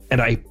 Mm-hmm.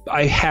 And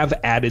I have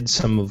added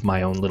some of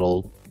my own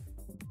little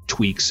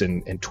tweaks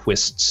and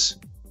twists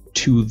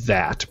to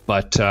that.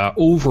 But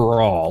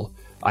overall,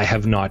 I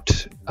have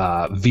not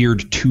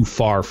veered too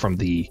far from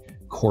the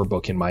core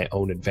book in my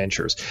own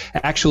adventures.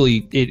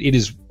 Actually, it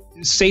is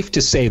safe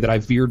to say that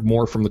I've veered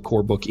more from the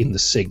core book in the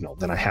Signal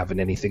than I have in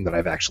anything that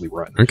I've actually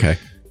run. Okay,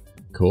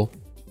 cool.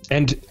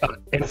 And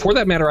for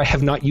that matter, I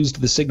have not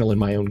used the Signal in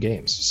my own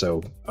games.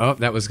 So,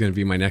 that was going to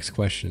be my next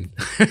question.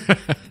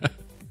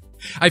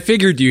 I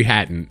figured you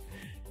hadn't.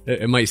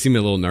 It might seem a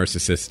little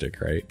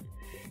narcissistic, right?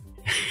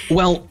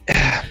 Well,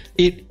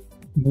 it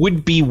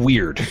would be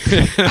weird,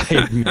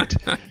 I admit,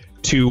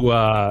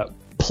 to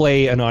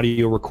play an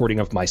audio recording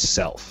of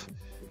myself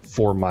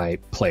for my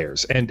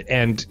players,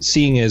 and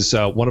seeing as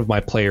one of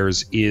my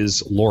players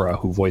is Laura,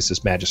 who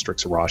voices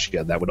Magistrix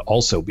Arashia, that would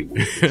also be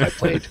weird if I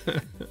played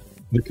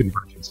the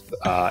Convergence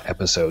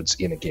episodes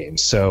in a game.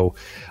 So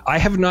I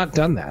have not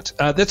done that.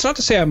 That's not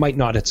to say I might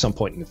not at some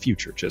point in the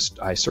future, just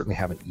I certainly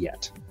haven't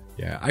yet.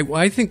 Yeah,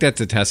 I think that's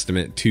a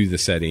testament to the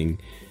setting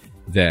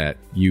that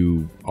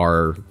you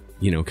are,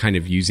 kind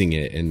of using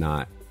it and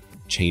not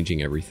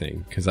changing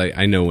everything. Because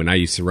I know when I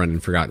used to run in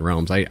Forgotten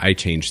Realms, I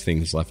changed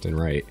things left and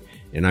right.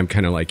 And I'm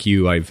kind of like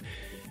you. I've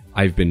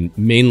been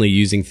mainly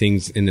using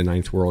things in the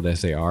Ninth World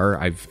as they are.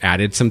 I've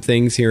added some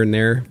things here and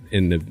there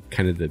in the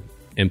kind of the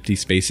empty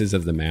spaces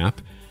of the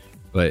map.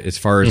 But as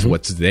far as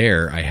what's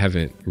there, I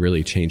haven't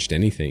really changed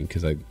anything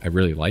because I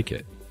really like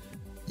it.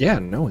 Yeah,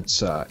 no,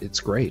 it's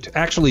great.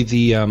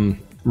 Actually, I'm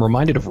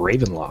reminded of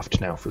Ravenloft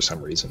now for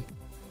some reason.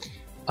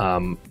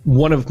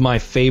 One of my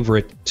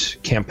favorite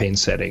campaign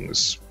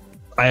settings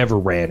I ever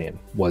ran in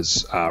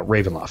was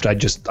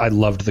Ravenloft. I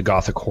loved the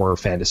gothic horror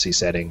fantasy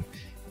setting,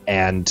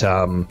 and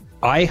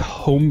I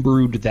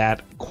homebrewed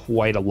that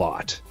quite a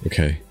lot.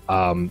 Okay.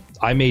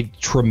 I made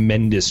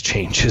tremendous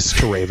changes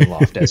to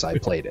Ravenloft as I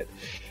played it.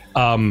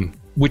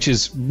 which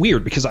is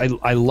weird because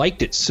I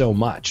liked it so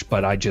much,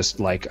 but I just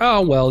like,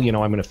 oh, well, I'm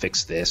going to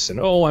fix this, and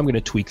oh, I'm going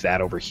to tweak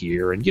that over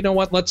here. And you know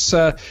what? Let's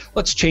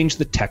change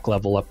the tech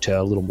level up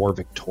to a little more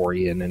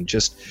Victorian, and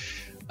just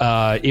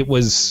it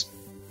was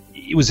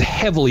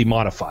heavily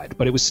modified,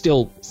 but it was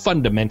still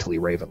fundamentally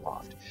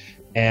Ravenloft.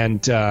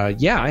 And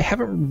I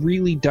haven't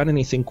really done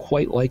anything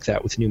quite like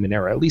that with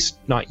Numenera, at least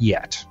not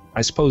yet.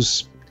 I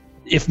suppose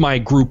if my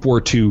group were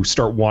to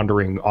start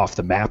wandering off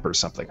the map or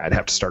something, I'd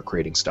have to start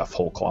creating stuff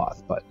whole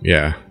cloth. But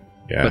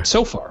But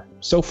so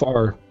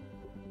far,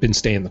 been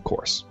staying the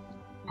course.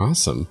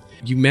 Awesome.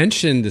 You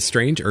mentioned The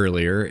Strange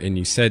earlier, and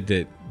you said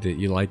that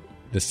you like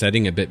the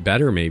setting a bit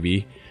better,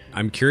 maybe.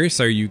 I'm curious,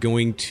 are you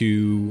going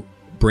to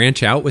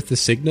branch out with the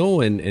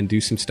Signal and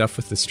do some stuff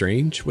with The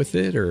Strange with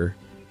it, or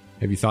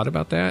have you thought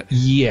about that?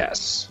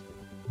 Yes.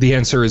 The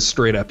answer is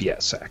straight up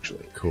yes,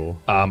 actually. Cool.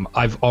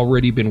 I've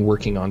already been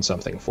working on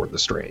something for The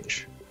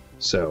Strange.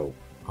 So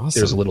awesome.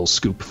 There's a little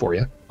scoop for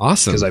you.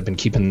 Awesome. Because I've been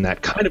keeping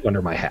that kind of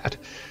under my hat.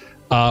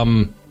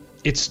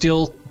 It's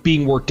still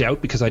being worked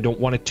out because I don't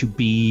want it to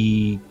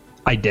be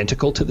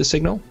identical to the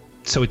Signal.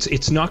 So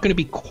it's not going to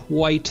be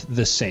quite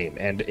the same,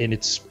 and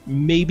it's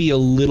maybe a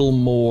little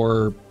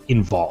more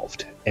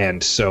involved.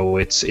 And so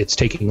it's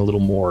taking a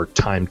little more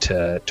time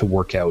to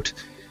work out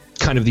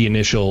kind of the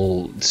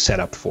initial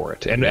setup for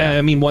it. And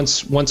I mean,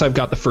 once I've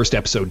got the first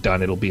episode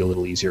done, it'll be a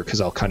little easier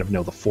because I'll kind of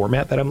know the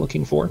format that I'm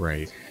looking for.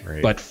 Right.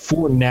 But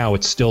for now,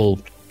 it's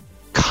still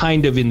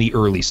kind of in the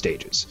early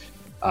stages.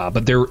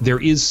 But there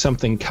is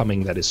something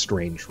coming that is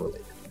Strange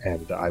related,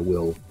 and I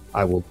will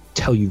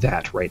tell you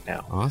that right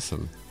now.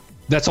 Awesome.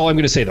 That's all I'm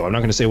going to say, though. I'm not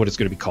going to say what it's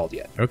going to be called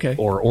yet. Okay.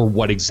 Or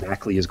what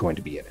exactly is going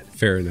to be in it.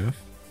 Fair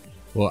enough.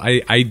 Well,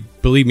 I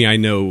believe me, I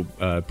know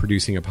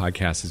producing a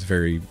podcast is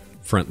very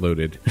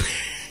front-loaded.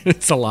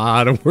 It's a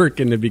lot of work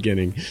in the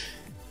beginning,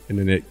 and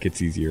then it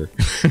gets easier.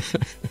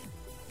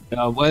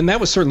 Well, and that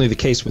was certainly the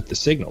case with The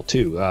Signal,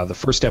 too. The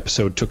first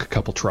episode took a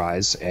couple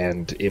tries,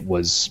 and it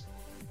was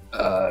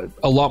a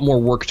lot more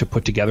work to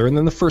put together. And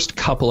then the first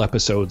couple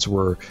episodes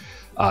were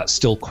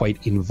still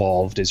quite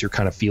involved as you're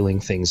kind of feeling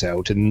things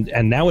out. And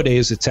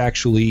nowadays, it's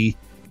actually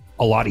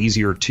a lot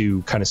easier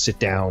to kind of sit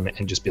down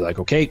and just be like,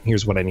 okay,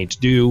 here's what I need to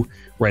do,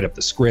 write up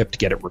the script,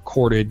 get it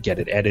recorded, get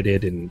it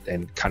edited,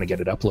 and kind of get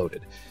it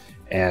uploaded.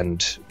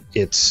 And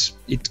it's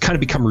kind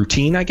of become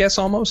routine, I guess,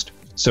 almost.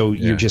 So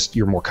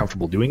you're more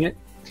comfortable doing it,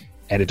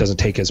 and it doesn't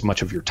take as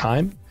much of your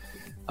time.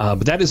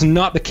 But that is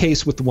not the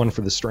case with the one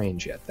for The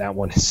Strange yet. That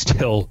one is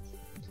still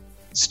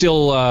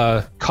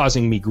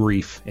causing me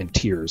grief and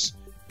tears,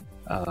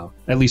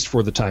 at least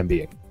for the time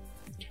being.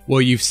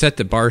 Well, you've set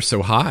the bar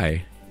so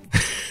high.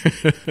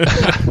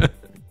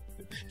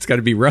 It's got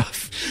to be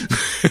rough.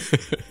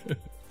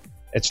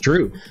 It's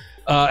true.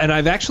 And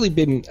I've actually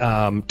been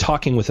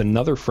talking with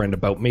another friend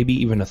about maybe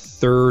even a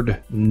third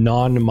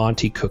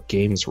non-Monty Cook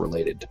Games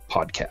related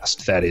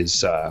podcast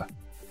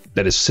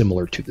that is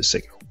similar to The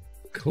Signal.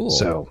 Cool.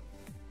 So,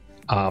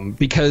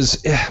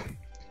 because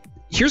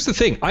here's the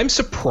thing, I'm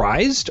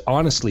surprised,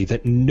 honestly,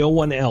 that no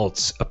one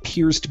else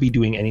appears to be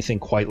doing anything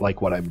quite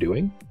like what I'm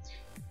doing,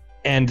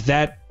 and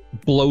that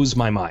blows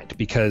my mind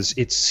because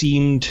it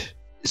seemed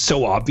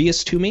so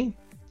obvious to me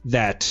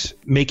that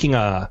making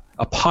a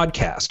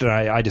podcast, and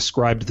I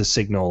described The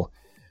Signal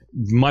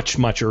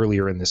much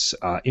earlier in this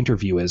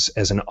interview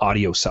as an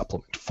audio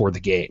supplement for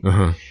the game.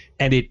 Uh-huh.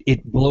 And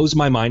it blows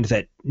my mind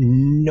that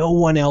no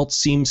one else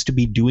seems to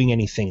be doing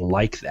anything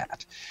like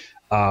that,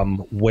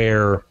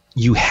 where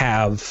you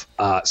have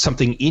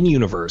something in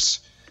universe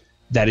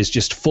that is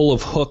just full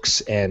of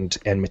hooks and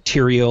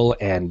material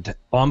and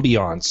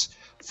ambiance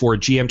for a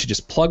GM to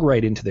just plug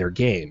right into their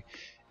game.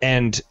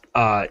 And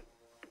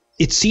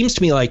it seems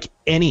to me like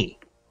any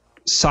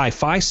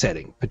sci-fi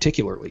setting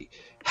particularly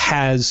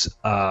has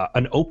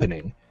an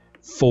opening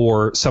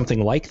for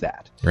something like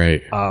that.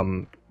 Right.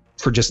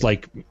 For just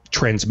like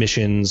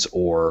transmissions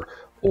or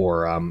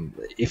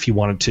if you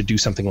wanted to do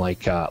something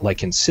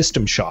like in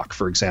System Shock,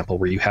 for example,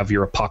 where you have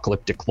your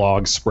apocalyptic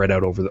logs spread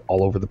out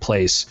all over the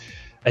place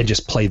and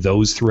just play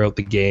those throughout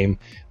the game.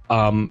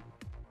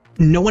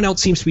 No one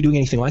else seems to be doing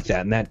anything like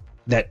that, and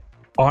that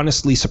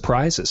honestly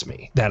surprises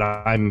me. That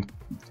I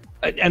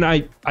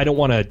don't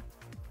want to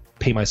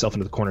pay myself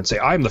into the corner and say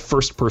I'm the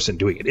first person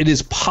doing it. It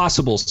is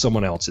possible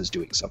someone else is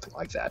doing something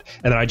like that,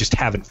 and I just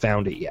haven't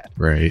found it yet.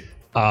 Right.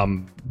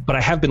 But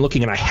I have been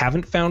looking and I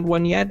haven't found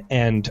one yet,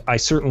 and I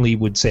certainly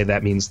would say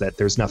that means that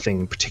there's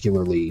nothing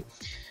particularly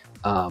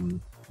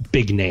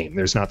big name.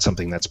 There's not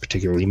something that's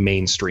particularly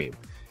mainstream.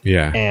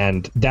 Yeah.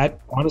 And that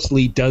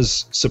honestly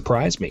does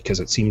surprise me because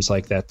it seems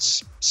like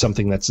that's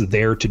something that's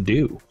there to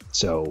do.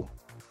 So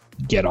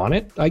get on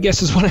it, I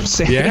guess is what I'm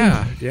saying.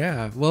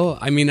 Yeah. Well,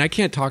 I mean, I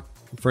can't talk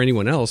for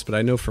anyone else, but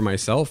I know for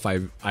myself,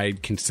 I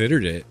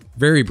considered it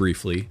very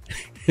briefly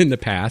in the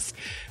past.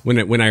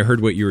 When I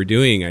heard what you were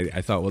doing,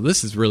 I thought, well,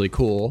 this is really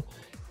cool.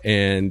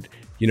 And,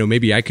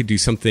 maybe I could do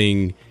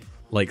something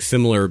like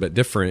similar but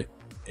different.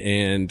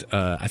 And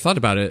I thought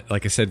about it,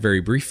 like I said,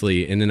 very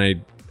briefly. And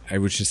then I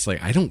was just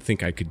like, I don't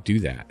think I could do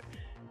that.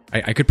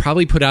 I could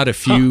probably put out a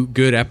few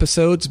good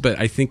episodes, but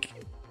I think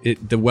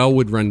the well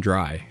would run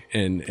dry,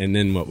 and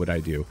then what would I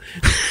do?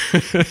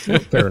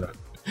 Fair enough.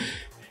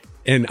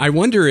 And I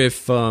wonder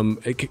if,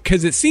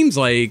 because it seems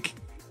like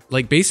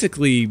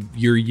basically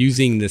you're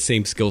using the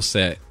same skill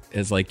set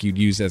as like you'd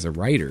use as a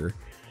writer.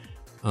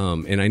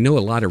 And I know a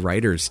lot of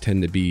writers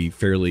tend to be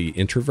fairly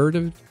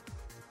introverted,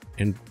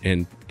 and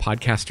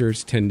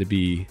podcasters tend to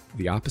be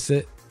the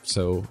opposite.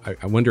 So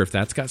I wonder if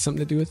that's got something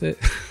to do with it.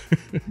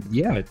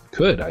 Yeah, it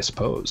could, I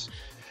suppose.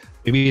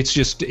 Maybe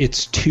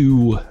it's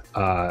two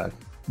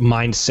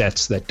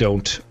mindsets that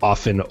don't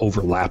often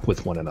overlap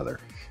with one another.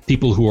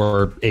 People who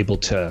are able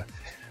to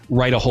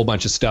write a whole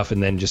bunch of stuff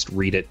and then just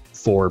read it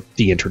for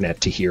the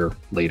internet to hear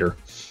later.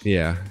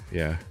 Yeah.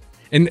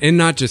 And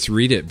not just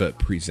read it, but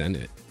present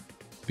it.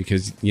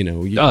 Because, you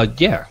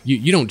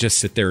don't just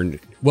sit there and,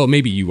 well,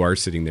 maybe you are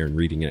sitting there and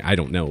reading it. I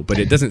don't know. But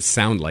it doesn't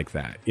sound like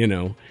that,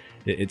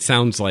 It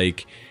sounds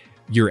like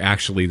you're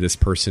actually this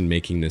person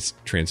making this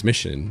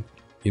transmission.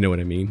 You know what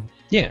I mean?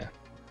 Yeah.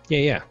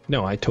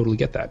 No, I totally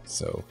get that.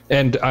 So,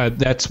 and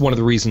that's one of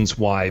the reasons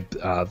why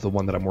the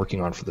one that I'm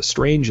working on for The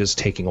Strange is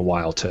taking a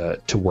while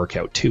to work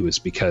out too, is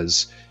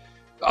because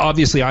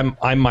obviously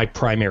I'm my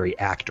primary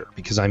actor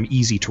because I'm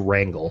easy to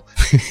wrangle,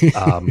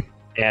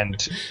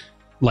 and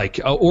like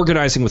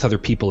organizing with other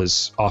people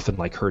is often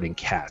like herding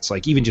cats.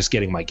 Like even just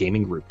getting my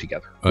gaming group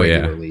together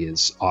regularly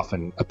is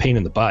often a pain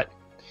in the butt.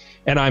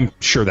 And I'm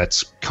sure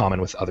that's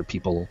common with other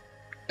people,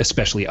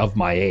 especially of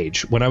my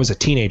age. When I was a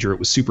teenager, it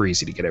was super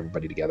easy to get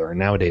everybody together. And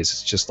nowadays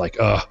it's just like,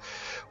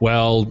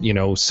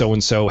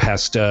 so-and-so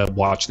has to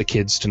watch the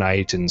kids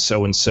tonight, and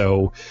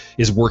so-and-so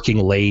is working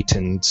late,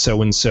 and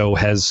so-and-so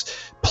has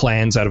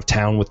plans out of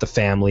town with the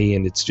family.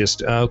 And it's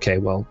just, okay,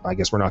 well, I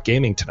guess we're not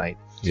gaming tonight.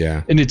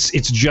 Yeah. And it's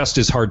just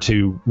as hard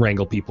to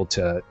wrangle people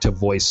to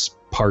voice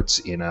parts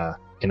in a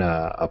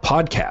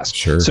podcast.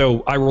 Sure.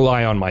 So I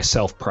rely on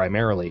myself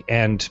primarily.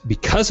 And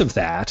because of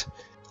that,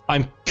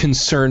 I'm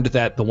concerned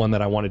that the one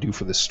that I want to do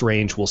for The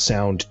Strange will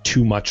sound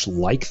too much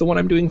like the one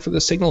I'm doing for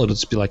The Signal. It'll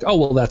just be like, oh,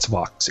 well, that's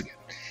Vox again.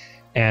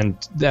 And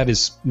that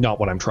is not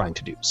what I'm trying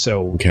to do.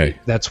 So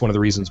that's one of the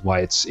reasons why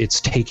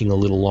it's taking a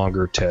little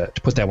longer to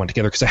put that one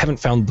together, because I haven't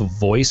found the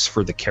voice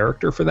for the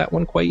character for that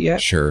one quite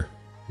yet. Sure.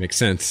 Makes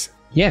sense.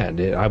 Yeah,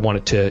 and I want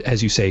it to,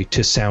 as you say,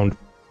 to sound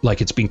like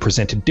it's being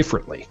presented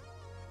differently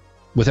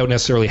without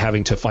necessarily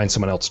having to find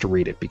someone else to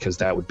read it, because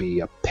that would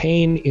be a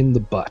pain in the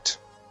butt.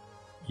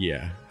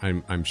 Yeah,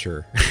 I'm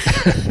sure.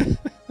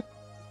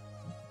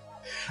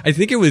 I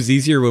think it was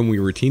easier when we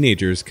were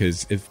teenagers,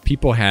 because if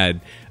people had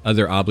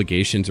other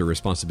obligations or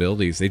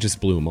responsibilities, they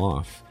just blew them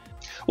off.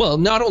 Well,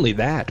 not only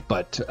that,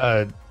 but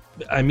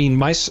I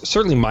mean,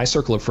 certainly my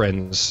circle of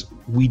friends,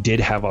 we did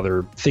have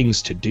other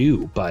things to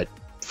do, but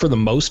for the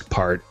most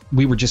part,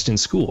 we were just in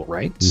school,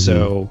 right? Mm-hmm.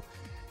 So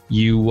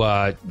you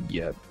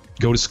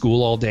go to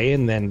school all day,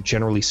 and then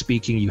generally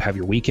speaking, you have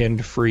your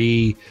weekend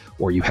free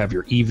or you have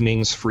your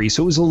evenings free.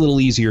 So it was a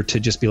little easier to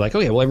just be like, oh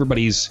yeah, well,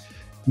 everybody's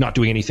not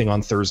doing anything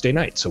on Thursday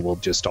night, so we'll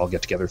just all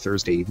get together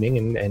Thursday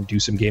evening and do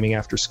some gaming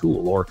after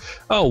school. Or,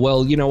 oh,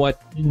 well, you know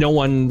what? No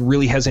one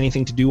really has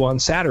anything to do on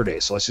Saturday,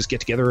 so let's just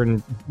get together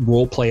and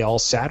role play all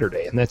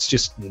Saturday. And that's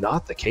just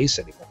not the case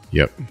anymore.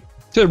 Yep.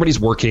 So everybody's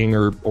working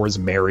or is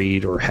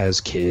married or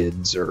has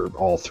kids or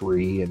all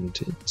three, and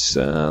it's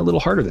a little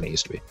harder than it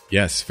used to be.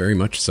 Yes, very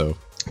much so.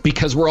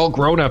 Because we're all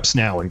grown-ups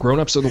now, and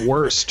grown-ups are the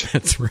worst.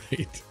 That's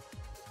right.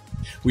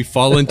 We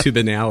fall into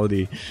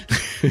banality.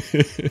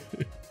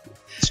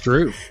 It's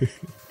true.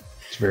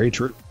 It's very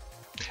true.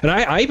 And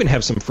I even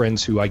have some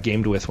friends who I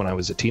gamed with when I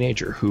was a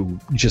teenager who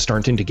just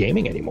aren't into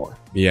gaming anymore.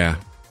 Yeah.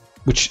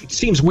 Which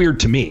seems weird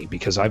to me,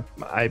 because I've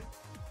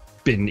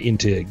been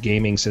into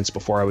gaming since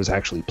before I was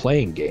actually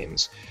playing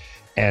games.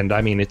 And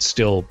I mean, it's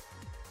still,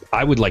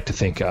 I would like to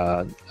think,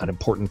 an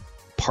important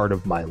part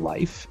of my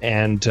life.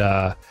 And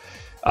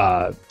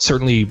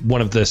certainly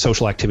one of the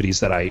social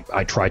activities that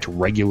I try to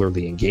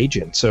regularly engage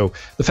in. So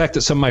the fact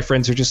that some of my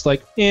friends are just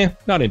like,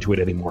 not into it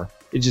anymore,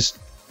 it just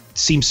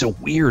seems so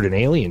weird and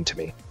alien to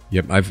me.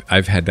 Yep,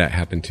 I've had that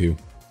happen too.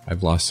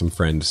 I've lost some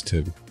friends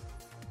to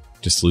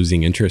just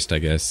losing interest, I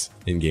guess,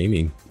 in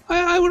gaming.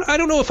 I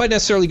don't know if I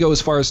necessarily go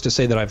as far as to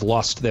say that I've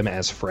lost them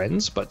as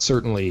friends, but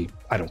certainly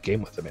I don't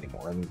game with them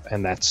anymore,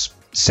 and that's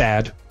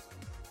sad.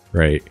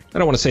 Right. I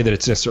don't want to say that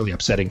it's necessarily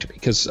upsetting to me,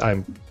 because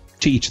I'm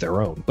to each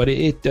their own, but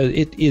it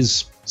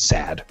is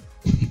sad.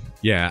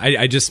 Yeah,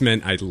 I just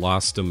meant I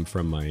lost them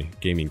from my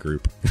gaming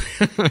group.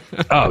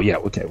 Oh yeah,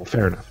 okay, well,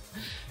 fair enough.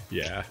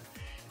 Yeah.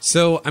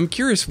 So I'm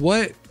curious,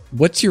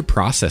 what's your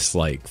process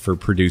like for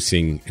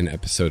producing an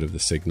episode of The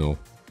Signal?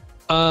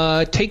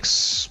 It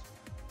takes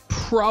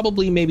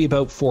probably maybe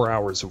about 4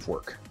 hours of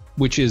work,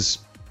 which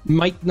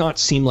might not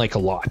seem like a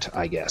lot,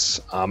 I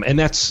guess. And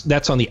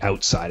that's on the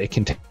outside. It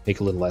can take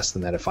a little less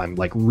than that if I'm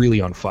like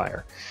really on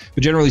fire.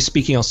 But generally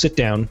speaking, I'll sit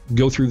down,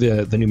 go through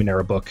the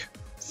Numenera book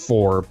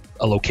for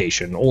a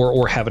location,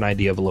 or have an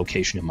idea of a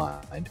location in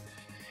mind.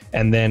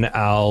 And then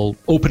I'll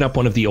open up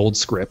one of the old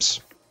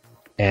scripts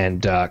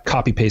and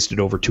copy paste it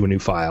over to a new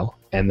file.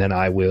 And then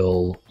I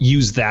will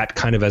use that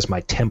kind of as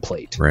my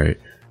template. Right.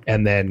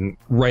 And then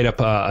write up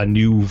a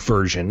new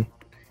version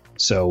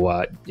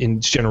So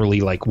it's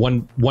generally like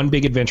one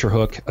big adventure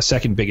hook, a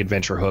second big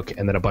adventure hook,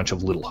 and then a bunch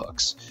of little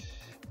hooks.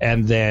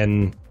 And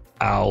then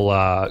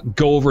I'll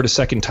go over it a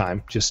second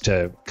time just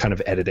to kind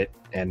of edit it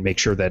and make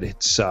sure that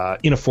it's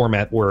in a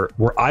format where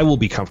I will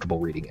be comfortable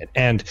reading it.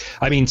 And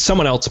I mean,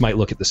 someone else might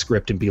look at the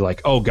script and be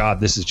like, "Oh God,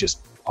 this is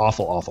just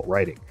awful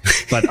writing."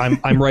 But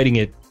I'm writing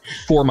it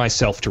for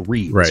myself to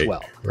read as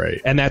well.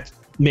 Right. And that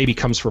maybe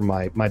comes from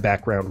my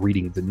background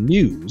reading the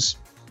news.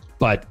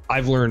 But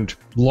I've learned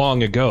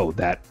long ago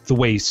that the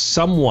way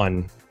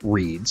someone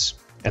reads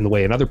and the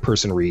way another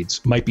person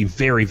reads might be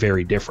very,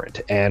 very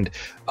different. And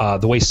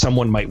the way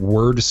someone might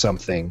word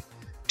something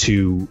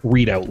to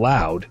read out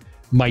loud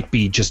might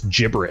be just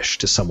gibberish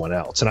to someone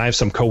else. And I have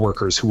some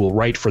coworkers who will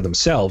write for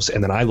themselves,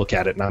 and then I look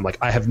at it and I'm like,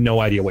 I have no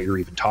idea what you're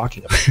even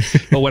talking about.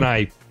 But when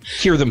I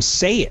hear them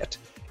say it,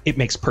 it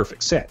makes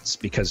perfect sense,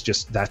 because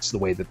just that's the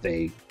way that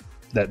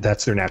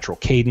that's their natural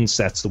cadence.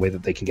 That's the way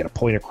that they can get a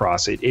point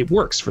across. It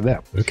works for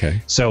them.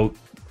 Okay. So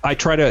I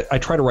try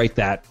to write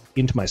that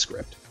into my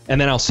script, and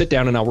then I'll sit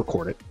down and I'll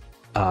record it.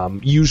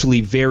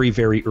 Usually very,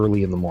 very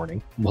early in the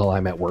morning while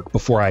I'm at work,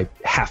 before I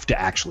have to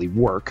actually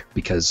work,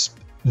 because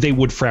they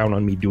would frown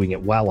on me doing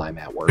it while I'm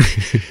at work,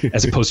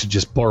 as opposed to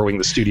just borrowing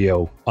the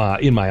studio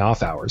in my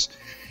off hours.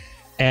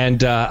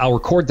 And I'll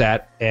record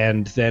that,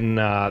 and then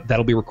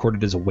that'll be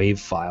recorded as a WAV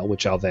file,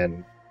 which I'll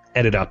then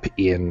edit up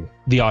in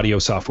the audio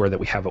software that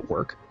we have at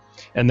work.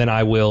 And then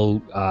I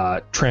will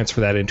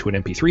transfer that into an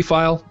MP3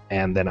 file,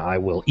 and then I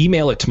will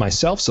email it to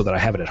myself so that I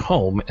have it at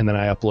home, and then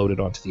I upload it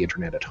onto the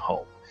internet at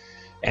home.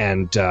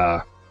 And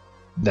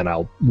then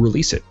I'll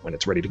release it when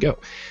it's ready to go.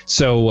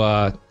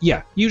 So,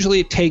 usually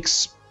it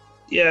takes,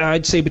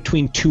 I'd say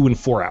between 2 and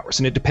 4 hours.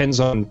 And it depends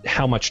on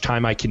how much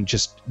time I can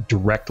just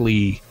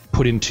directly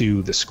put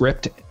into the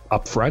script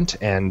up front.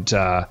 And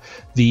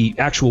the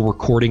actual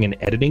recording and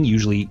editing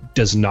usually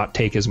does not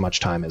take as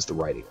much time as the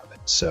writing of it.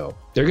 So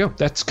there you go.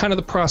 That's kind of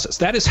the process.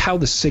 That is how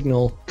the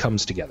signal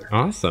comes together.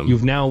 Awesome.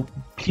 You've now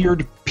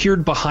peered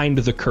behind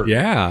the curtain.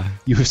 Yeah.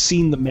 You have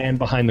seen the man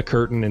behind the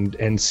curtain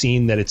and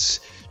seen that it's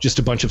just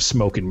a bunch of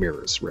smoke and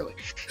mirrors, really.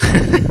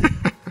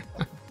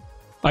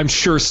 I'm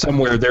sure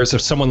somewhere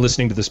there's someone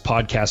listening to this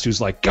podcast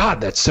who's like, God,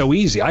 that's so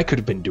easy. I could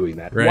have been doing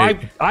that. Right.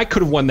 Why? I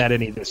could have won that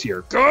ENnie this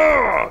year.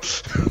 Ugh!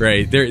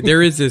 Right.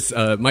 There is this,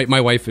 my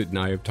wife and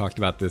I have talked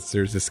about this.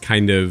 There's this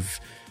kind of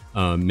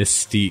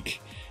mystique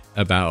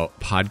about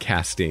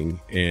podcasting,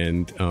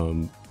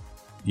 and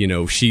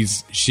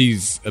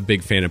she's a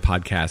big fan of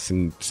podcasts,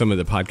 and some of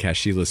the podcasts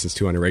she listens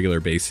to on a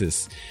regular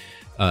basis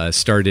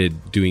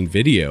started doing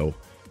video,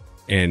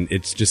 and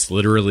it's just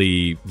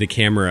literally the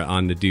camera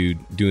on the dude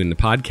doing the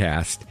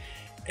podcast.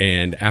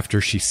 And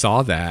after she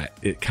saw that,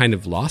 it kind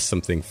of lost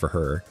something for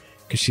her,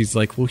 because she's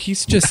like, well,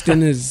 he's just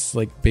in his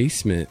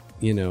basement,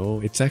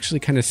 it's actually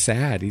kind of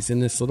sad. He's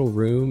in this little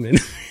room and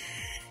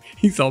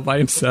he's all by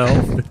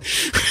himself.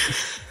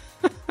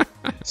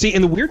 See,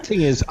 and the weird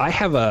thing is, I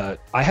have a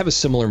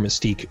similar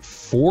mystique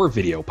for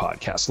video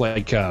podcasts.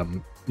 Like,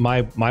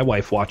 my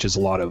wife watches a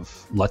lot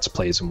of Let's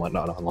Plays and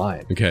whatnot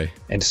online. Okay.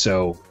 And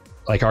so,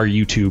 like, our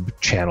YouTube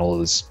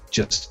channel is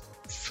just,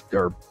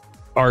 or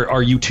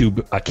our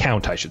YouTube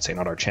account, I should say,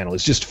 not our channel,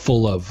 is just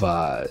full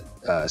of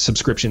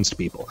subscriptions to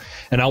people.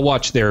 And I'll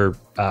watch their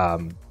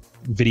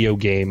video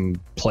game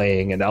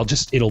playing, and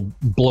it'll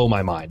blow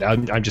my mind.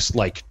 I'm just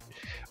like,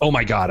 oh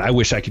my God, I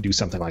wish I could do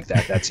something like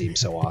that. That seems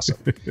so awesome.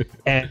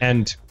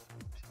 And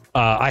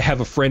I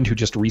have a friend who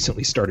just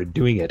recently started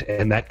doing it,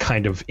 and that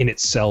kind of in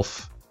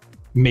itself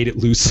made it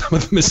lose some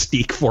of the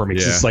mystique for me.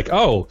 Yeah. It's like,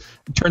 oh,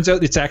 it turns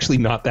out it's actually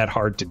not that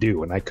hard to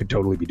do, and I could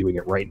totally be doing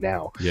it right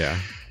now. Yeah.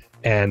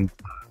 And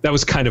that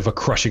was kind of a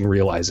crushing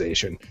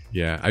realization.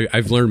 Yeah,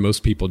 I've learned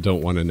most people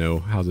don't want to know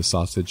how the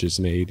sausage is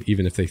made,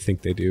 even if they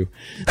think they do.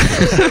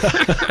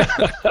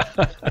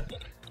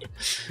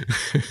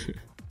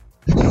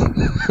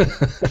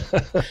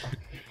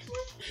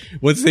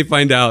 Once they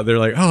find out, they're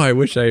like, oh, I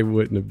wish I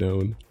wouldn't have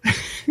known.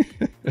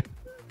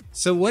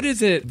 So what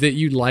is it that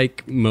you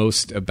like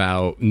most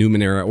about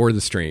Numenera or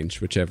The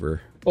Strange,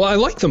 whichever? Well, I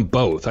like them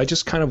both. I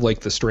just kind of like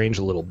The Strange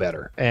a little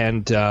better.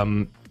 And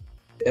you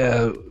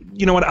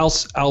know what?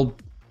 I'll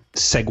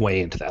segue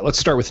into that. Let's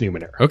start with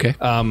Numenera. Okay.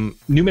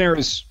 Numenera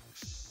is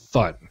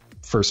fun,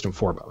 first and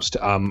foremost.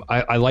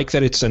 I like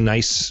that it's a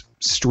nice,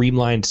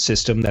 streamlined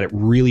system, that it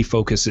really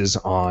focuses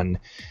on,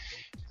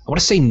 I want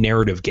to say,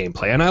 narrative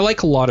gameplay. And I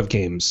like a lot of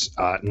games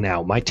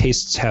now. My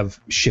tastes have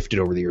shifted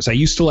over the years. I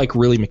used to like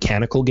really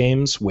mechanical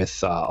games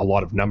with a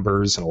lot of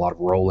numbers and a lot of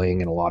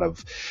rolling and a lot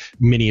of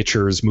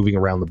miniatures moving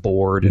around the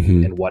board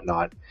and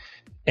whatnot.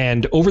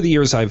 And over the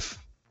years,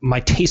 my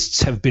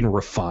tastes have been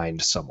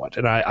refined somewhat.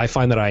 And I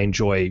find that I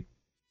enjoy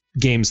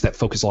games that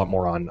focus a lot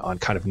more on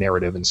kind of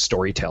narrative and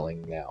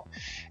storytelling now.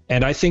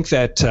 And I think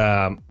that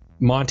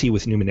Monty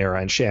with Numenera,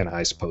 and Shanna,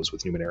 I suppose,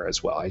 with Numenera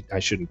as well, I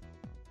shouldn't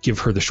give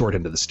her the short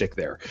end of the stick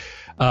there.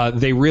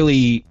 They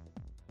really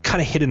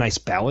kind of hit a nice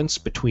balance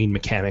between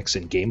mechanics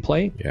and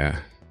gameplay. Yeah.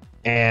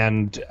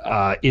 And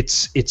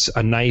it's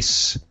a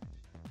nice,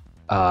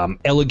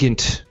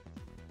 elegant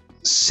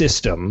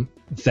system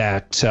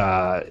that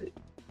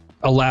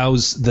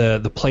allows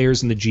the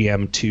players and the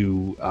GM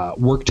to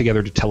work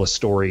together to tell a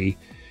story,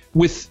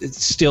 with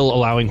still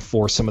allowing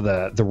for some of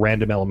the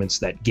random elements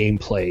that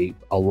gameplay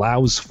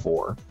allows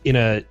for in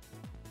a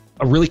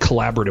really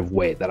collaborative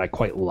way that I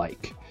quite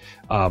like.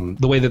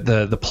 The way that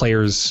the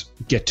players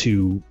get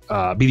to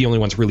be the only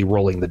ones really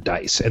rolling the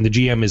dice, and the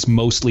GM is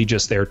mostly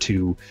just there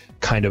to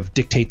kind of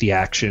dictate the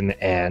action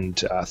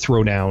and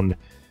throw down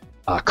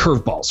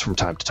curveballs from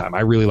time to time.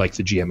 I really like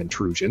the GM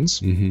Intrusions.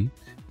 Mm-hmm.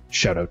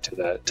 Shout out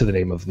to the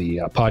name of the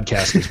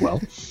podcast as well.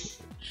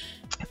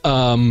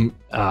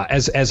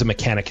 As a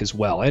mechanic as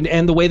well,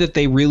 and the way that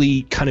they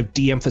really kind of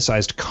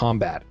de-emphasized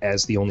combat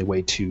as the only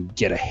way to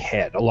get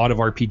ahead. A lot of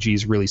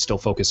RPGs really still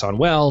focus on,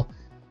 well,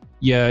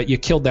 you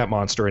killed that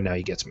monster and now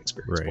you get some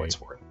experience points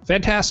for it.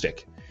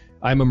 Fantastic.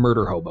 I'm a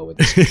murder hobo in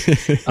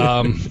this.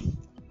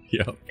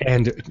 Yep.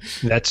 And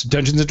that's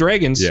Dungeons and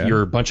Dragons. Yeah.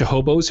 You're a bunch of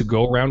hobos who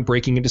go around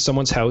breaking into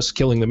someone's house,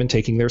 killing them, and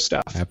taking their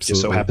stuff. Absolutely.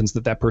 Just so happens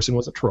that person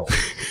was a troll.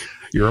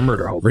 You're a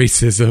murder hobo.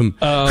 Racism.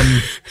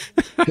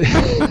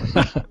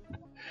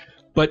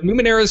 But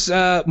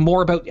Numenera's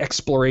more about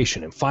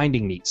exploration and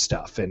finding neat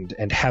stuff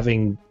and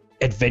having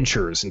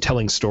adventures and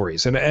telling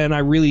stories. And I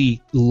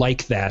really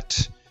like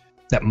that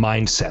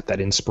mindset,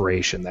 that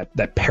inspiration,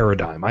 that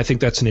paradigm. I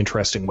think that's an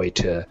interesting way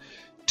to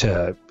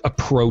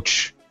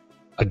approach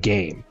a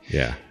game.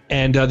 Yeah.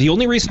 And the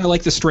only reason I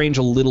like The Strange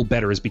a little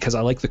better is because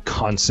I like the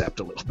concept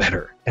a little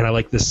better, and I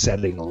like the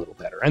setting a little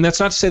better. And that's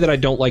not to say that I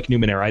don't like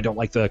Numenera. I don't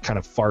like the kind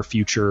of far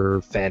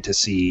future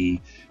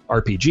fantasy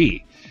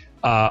RPG.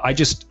 I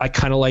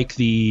kind of like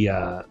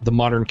the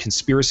modern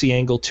conspiracy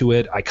angle to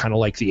it. I kind of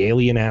like the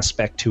alien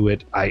aspect to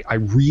it. I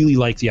really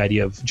like the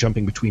idea of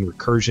jumping between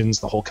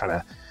recursions, the whole kind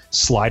of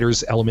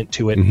sliders element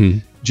to it. Mm-hmm.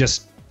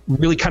 Just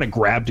really kind of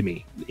grabbed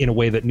me in a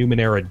way that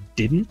Numenera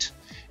didn't.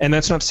 And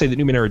that's not to say that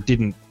Numenera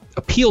didn't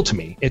appeal to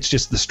me. It's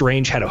just The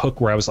Strange had a hook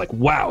where I was like,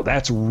 wow,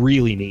 that's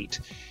really neat.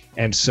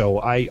 And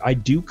so I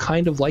do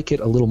kind of like it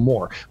a little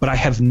more, but I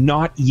have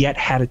not yet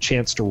had a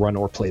chance to run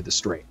or play The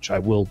Strange. I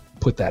will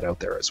put that out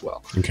there as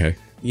well. Okay.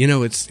 You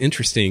know, it's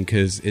interesting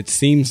because it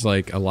seems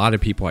like a lot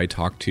of people I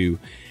talk to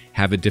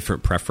have a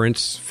different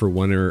preference for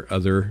one or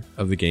other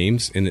of the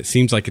games, and it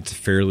seems like it's a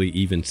fairly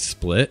even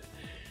split.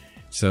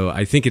 So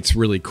I think it's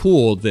really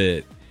cool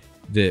that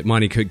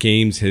Monte Cook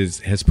Games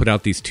has put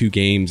out these two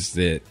games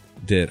that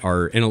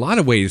are in a lot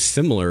of ways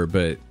similar,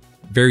 but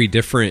very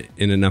different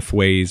in enough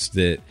ways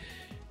that,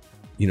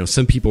 you know,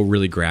 some people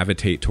really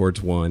gravitate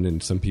towards one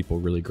and some people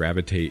really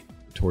gravitate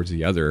towards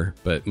the other,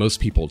 but most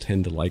people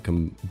tend to like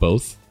them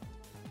both,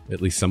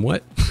 at least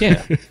somewhat.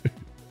 Yeah.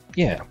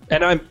 Yeah.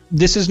 And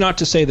this is not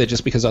to say that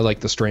just because I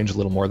like The Strange a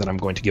little more that I'm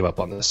going to give up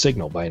on The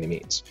Signal by any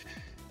means.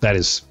 That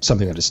is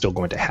something that is still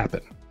going to happen.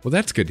 Well,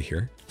 that's good to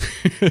hear.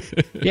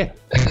 Yeah.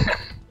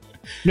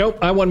 Nope,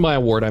 I won my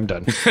award. I'm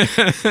done.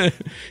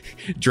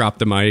 Drop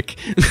the mic.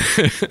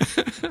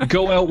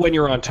 Go out when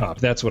you're on top.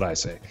 That's what I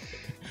say.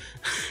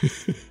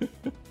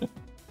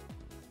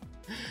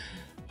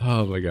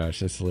 Oh my gosh,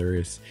 that's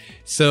hilarious.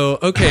 So,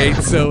 okay,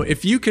 so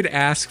if you could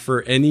ask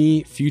for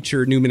any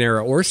future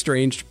Numenera or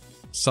Strange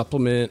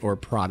supplement or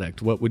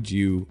product, what would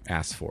you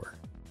ask for?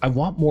 I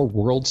want more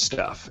world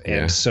stuff.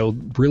 And so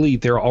really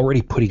they're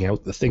already putting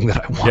out the thing that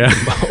I want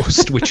the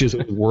most, which is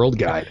a world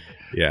guide.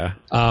 Yeah.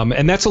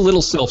 And that's a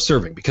little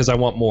self-serving because I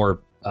want more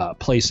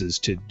places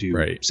to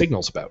do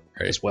signals about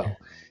as well.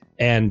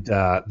 And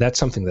that's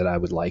something that I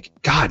would like.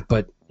 God,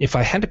 but if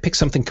I had to pick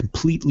something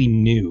completely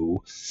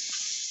new,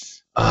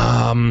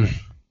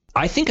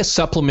 I think a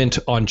supplement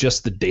on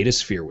just the data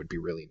sphere would be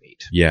really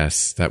neat.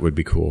 Yes, that would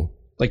be cool.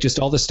 Like just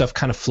all this stuff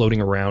kind of floating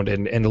around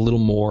and a little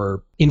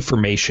more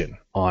information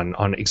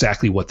on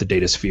exactly what the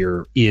data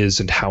sphere is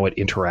and how it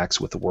interacts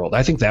with the world.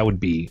 I think that would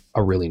be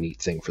a really neat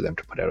thing for them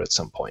to put out at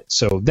some point.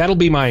 So that'll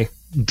be my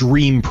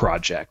dream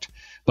project.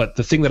 But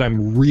the thing that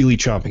I'm really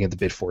chomping at the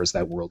bit for is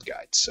that world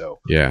guide. So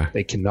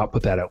they cannot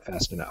put that out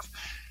fast enough.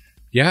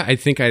 Yeah, I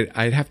think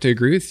I'd have to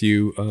agree with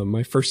you.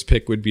 My first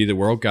pick would be the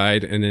world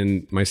guide, and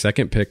then my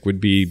second pick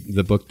would be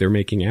the book they're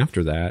making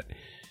after that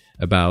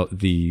about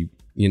the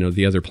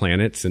other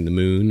planets and the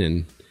moon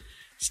and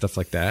stuff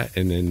like that.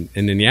 And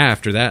then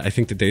after that, I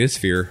think the data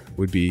sphere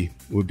would be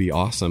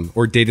awesome.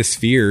 Or data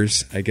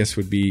spheres, I guess,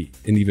 would be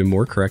an even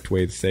more correct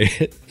way to say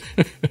it.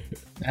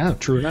 Yeah,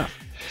 true enough.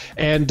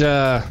 And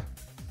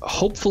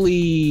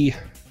hopefully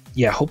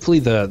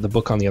the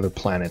book on the other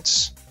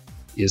planets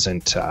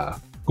isn't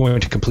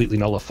going to completely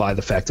nullify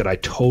the fact that I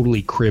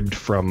totally cribbed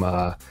from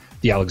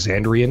the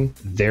Alexandrian,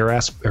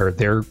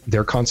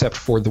 their concept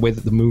for the way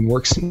that the moon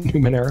works in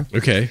Numenera.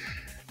 Okay.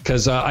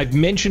 Because I've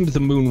mentioned the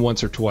moon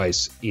once or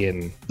twice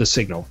in the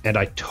Signal, and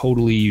I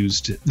totally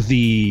used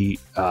the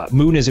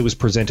moon as it was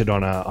presented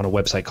on a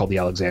website called the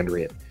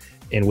Alexandrian,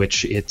 in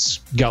which it's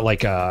got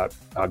like a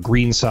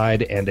green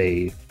side and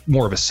a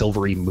more of a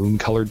silvery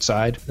moon-colored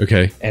side.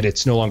 Okay. And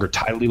it's no longer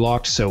tidally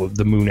locked, so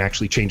the moon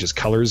actually changes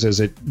colors as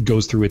it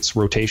goes through its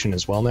rotation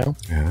as well now.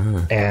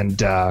 Ah.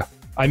 And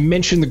I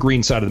mentioned the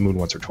green side of the moon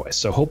once or twice,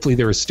 so hopefully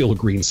there is still a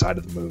green side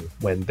of the moon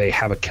when they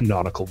have a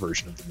canonical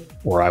version of the moon,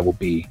 or I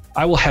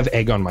will have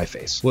egg on my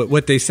face.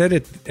 What they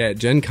said at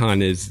Gen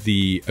Con is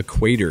the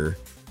equator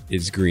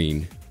is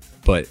green,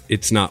 but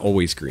it's not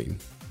always green.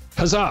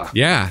 Huzzah!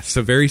 Yeah,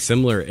 so very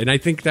similar. And I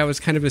think that was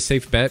kind of a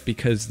safe bet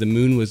because the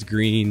moon was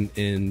green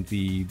in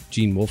the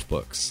Gene Wolfe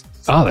books.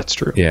 Oh, that's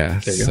true. Yeah,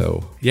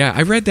 so yeah,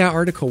 I read that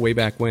article way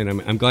back when.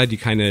 I'm glad you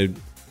kind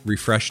of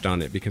refreshed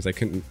on it because I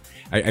couldn't.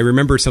 I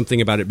remember something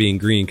about it being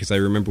green because I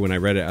remember when I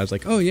read it, I was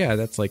like, oh yeah,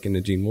 that's like in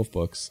the Gene Wolfe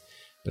books,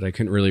 but I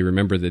couldn't really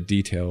remember the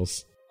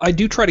details. I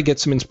do try to get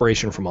some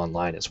inspiration from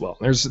online as well.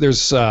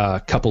 There's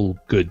a couple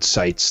good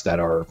sites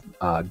that are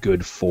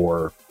good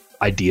for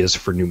ideas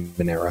for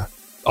Numenera.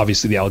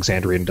 Obviously, the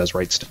Alexandrian does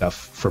write stuff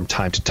from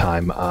time to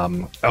time.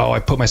 I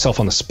put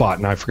myself on the spot,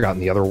 and I've forgotten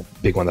the other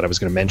big one that I was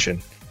going to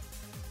mention.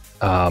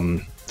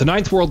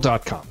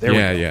 The9thworld.com. There we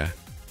go.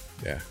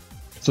 Yeah.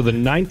 So the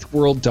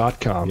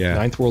 9thworld.com, Yeah.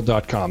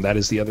 9thworld.com, that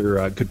is the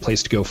other good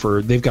place to go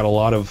for. They've got a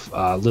lot of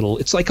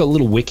it's like a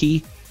little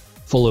wiki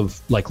full of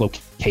like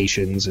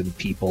locations and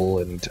people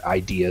and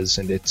ideas,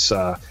 and it's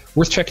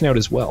worth checking out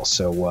as well.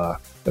 So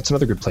that's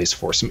another good place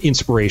for some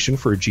inspiration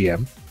for a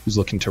GM who's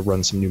looking to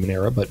run some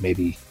Numenera, but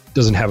maybe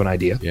doesn't have an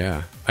idea.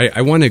 Yeah.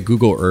 I want to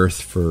Google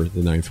Earth for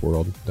the Ninth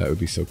World. That would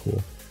be so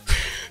cool.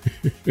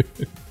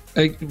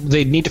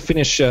 They need to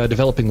finish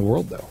developing the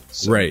world, though.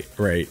 So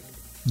Right.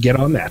 get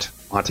on that,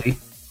 Monty.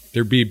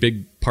 There'd be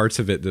big parts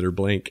of it that are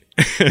blank.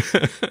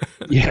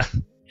 Yeah.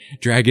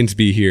 Dragons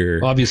be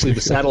here. Obviously,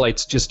 the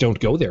satellites just don't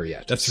go there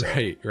yet. That's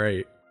right.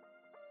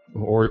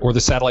 Or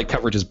the satellite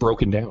coverage is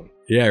broken down.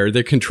 Yeah, or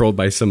they're controlled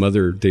by some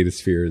other data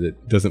sphere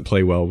that doesn't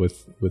play well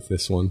with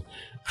this one.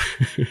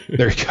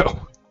 There you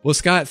go. Well,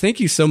 Scott, thank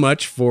you so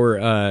much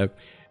for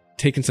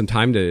taking some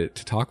time to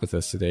talk with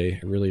us today.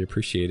 I really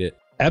appreciate it.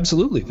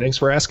 Absolutely. Thanks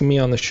for asking me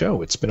on the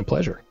show. It's been a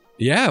pleasure.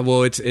 Yeah,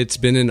 well, it's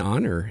been an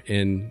honor,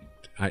 and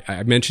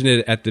I mentioned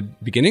it at the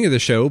beginning of the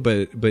show,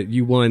 but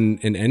you won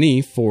an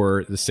ENnie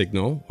for the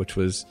Signal, which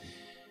was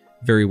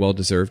very well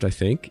deserved, I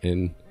think,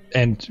 and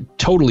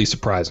totally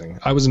surprising.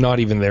 I was not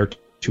even there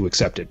to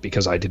accept it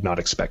because I did not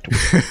expect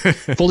to win.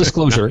 Full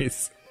disclosure,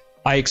 nice.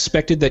 I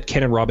expected that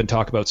Ken and Robin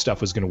Talk About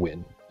Stuff was going to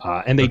win,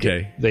 and they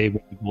did. They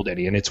won the Gold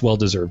ENnie, and it's well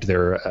deserved.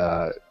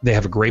 They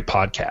have a great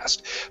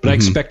podcast, but I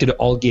expected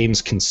All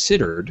Games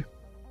Considered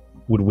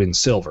would win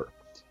silver,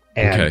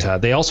 and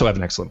they also have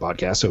an excellent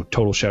podcast. So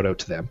total shout out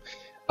to them.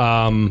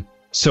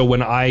 So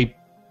when I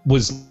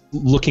was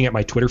looking at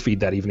my Twitter feed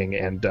that evening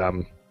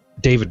and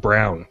David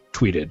Brown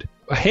tweeted,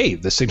 "Hey,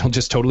 the Signal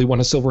just totally won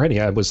a silver ENnie,"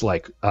 I was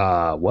like,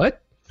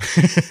 what?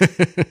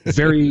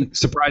 Very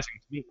surprising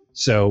to me.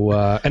 So,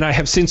 and I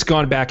have since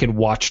gone back and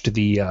watched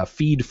the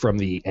feed from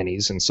the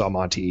ENnies and saw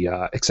Monty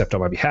accept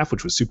on my behalf,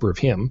 which was super of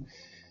him.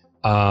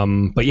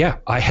 But yeah,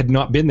 I had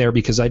not been there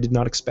because I did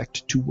not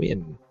expect to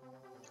win.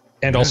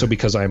 And also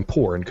because I am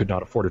poor and could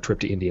not afford a trip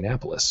to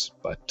Indianapolis.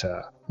 But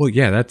well,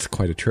 yeah, that's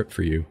quite a trip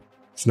for you.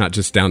 It's not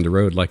just down the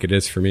road like it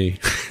is for me.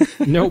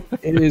 Nope,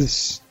 it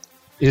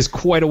is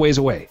quite a ways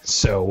away.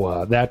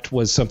 So that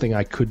was something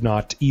I could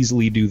not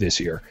easily do this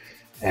year.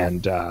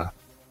 And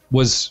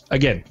was,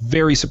 again,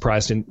 very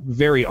surprised and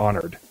very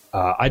honored.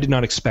 I did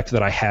not expect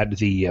that I had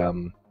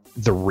the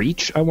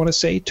reach, I want to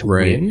say, to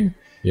win.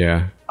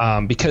 Yeah.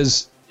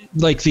 Because,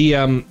 like,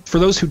 for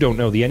those who don't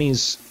know, the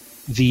ENnies,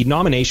 the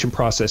nomination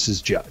process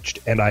is judged.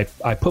 And I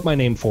put my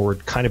name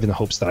forward kind of in the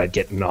hopes that I'd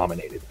get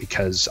nominated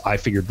because I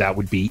figured that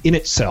would be, in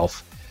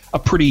itself, a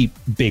pretty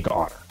big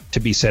honor to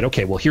be said,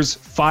 okay, well, here's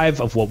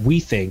 5 of what we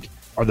think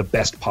are the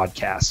best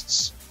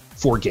podcasts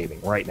for gaming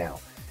right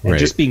now. And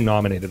just being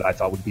nominated, I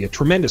thought, would be a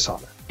tremendous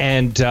honor.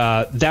 And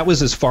that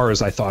was as far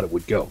as I thought it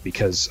would go,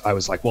 because I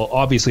was like, well,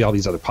 obviously all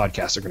these other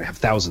podcasts are going to have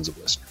thousands of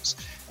listeners,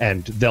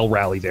 and they'll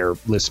rally their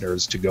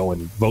listeners to go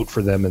and vote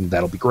for them, and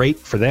that'll be great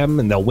for them,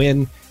 and they'll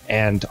win.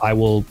 And I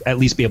will at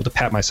least be able to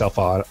pat myself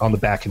on the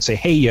back and say,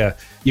 hey,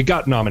 you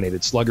got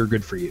nominated, Slugger,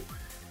 good for you.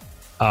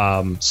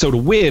 So to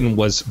win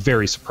was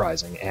very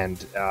surprising, and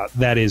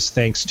that is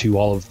thanks to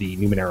all of the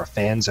Numenera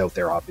fans out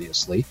there,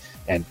 obviously,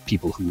 and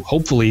people who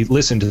hopefully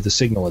listen to the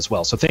Signal as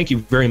well. So thank you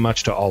very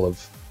much to all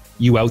of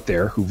you out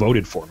there who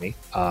voted for me.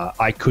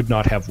 I could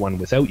not have won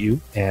without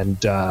you,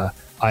 and I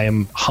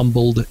am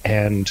humbled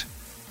and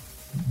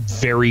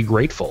very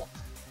grateful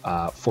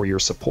for your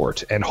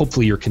support, and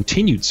hopefully your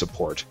continued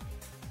support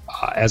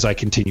as I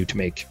continue to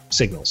make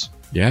Signals.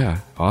 Yeah,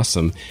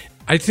 awesome.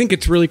 I think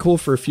it's really cool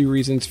for a few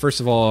reasons.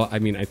 First of all, I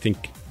mean, I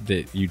think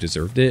that you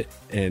deserved it.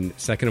 And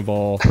second of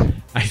all,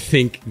 I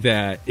think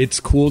that it's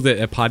cool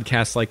that a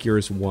podcast like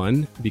yours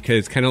won,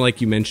 because kind of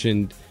like you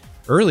mentioned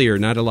earlier,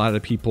 not a lot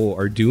of people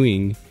are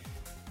doing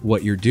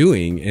what you're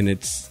doing. And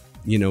it's,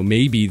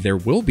 maybe there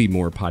will be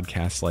more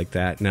podcasts like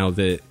that now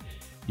that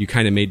you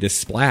kind of made this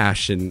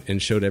splash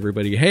and showed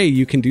everybody, hey,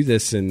 you can do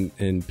this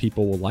and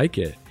people will like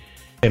it.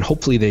 And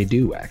hopefully they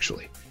do,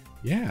 actually.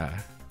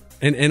 Yeah.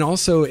 And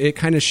also it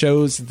kind of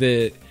shows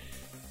that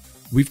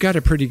we've got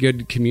a pretty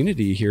good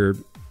community here,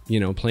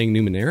 playing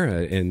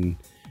Numenera, and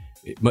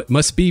it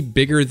must be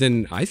bigger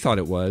than I thought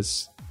it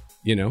was.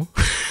 you know?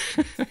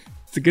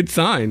 It's a good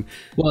sign.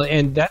 Well,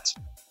 and that's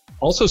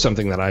also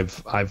something that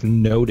I've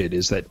noted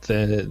is that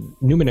the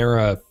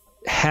Numenera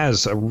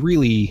has a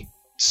really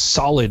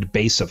solid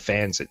base of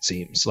fans, it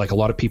seems. Like a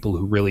lot of people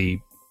who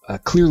really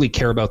clearly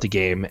care about the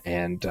game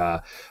and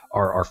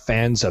are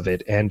fans of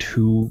it, and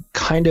who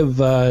kind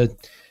of, I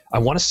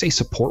want to say,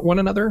 support one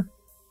another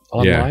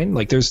online. Yeah.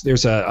 Like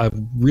there's a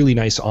really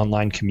nice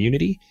online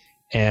community,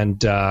 and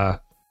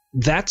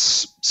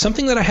that's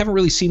something that I haven't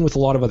really seen with a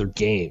lot of other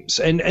games.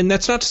 And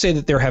that's not to say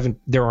that there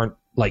aren't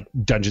like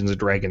Dungeons and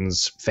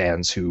Dragons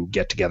fans who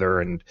get together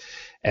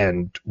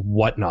and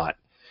whatnot.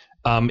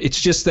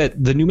 It's just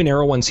that the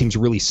Numenera one seems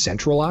really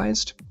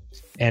centralized.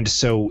 And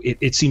so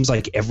it seems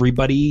like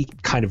everybody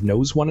kind of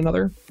knows one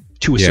another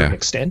to a certain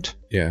extent.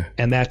 Yeah.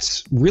 And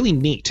that's really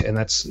neat. And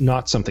that's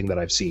not something that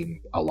I've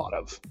seen a lot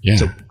of. Yeah.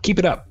 So keep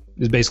it up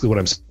is basically what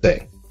I'm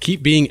saying.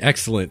 Keep being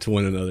excellent to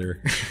one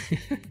another.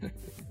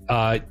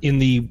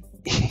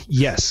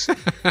 Yes,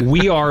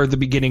 we are the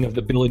beginning of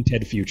the Bill and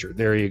Ted future.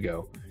 There you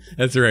go.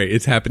 That's right.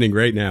 It's happening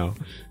right now.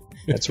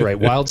 That's right.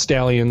 Wild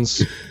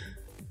stallions,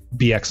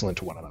 be excellent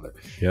to one another.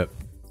 Yep.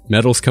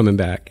 Metal's coming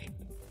back.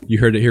 You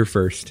heard it here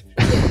first.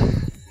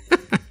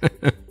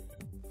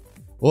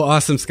 Well,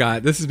 awesome,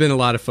 Scott. This has been a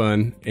lot of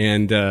fun,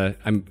 and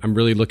I'm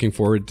really looking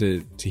forward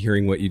to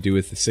hearing what you do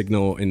with the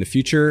Signal in the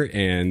future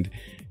and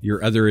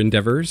your other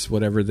endeavors,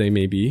 whatever they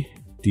may be,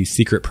 these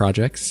secret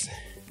projects.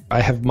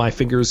 I have my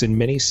fingers in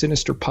many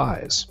sinister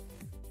pies.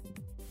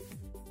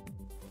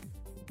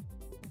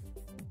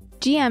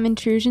 GM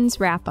Intrusions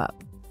wrap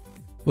up.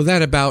 Well,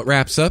 that about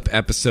wraps up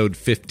episode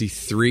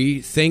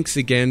 53. Thanks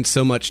again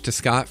so much to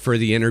Scott for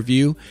the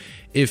interview.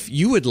 If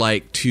you would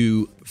like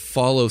to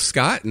follow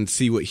Scott and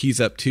see what he's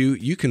up to,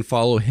 you can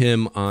follow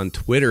him on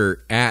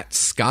Twitter at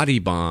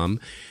ScottyBomb.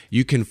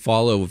 You can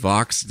follow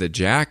Vox the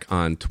Jack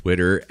on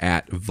Twitter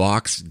at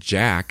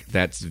VoxJack.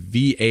 That's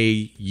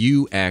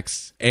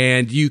VAUX.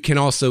 And you can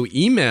also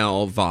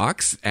email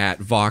Vox at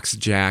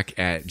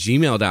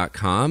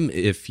voxjack@gmail.com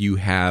if you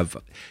have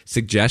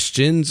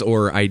suggestions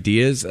or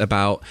ideas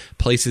about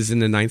places in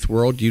the Ninth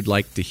World you'd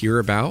like to hear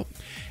about.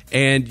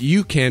 And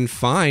you can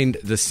find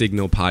the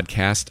Signal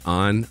podcast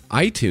on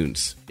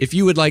iTunes. If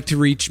you would like to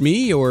reach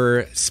me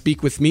or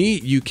speak with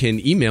me, you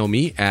can email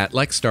me at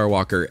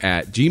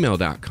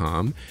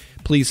lexstarwalker@gmail.com.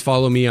 Please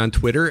follow me on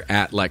Twitter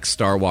at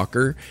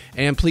LexStarWalker.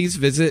 And please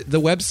visit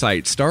the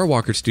website,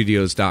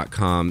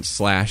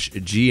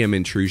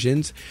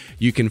 starwalkerstudios.com/GMintrusions.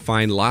 You can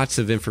find lots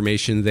of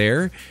information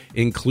there,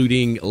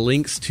 including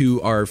links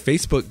to our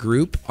Facebook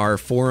group, our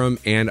forum,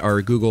 and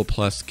our Google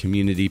Plus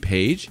community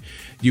page.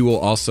 You will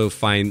also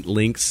find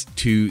links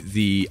to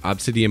the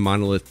Obsidian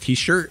Monolith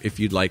t-shirt if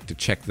you'd like to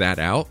check that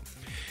out.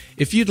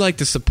 If you'd like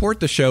to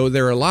support the show,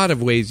 there are a lot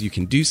of ways you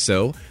can do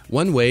so.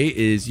 One way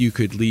is you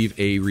could leave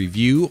a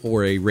review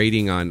or a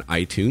rating on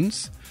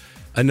iTunes.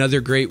 Another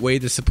great way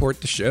to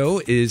support the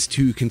show is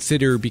to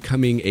consider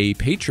becoming a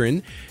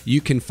patron. You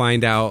can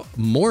find out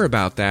more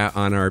about that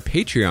on our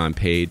Patreon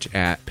page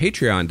at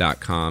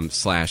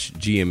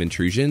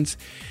patreon.com/GMintrusions.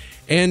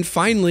 And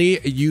finally,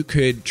 you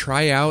could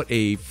try out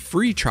a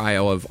free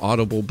trial of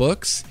Audible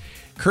books.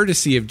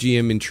 Courtesy of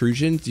GM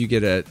Intrusions, you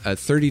get a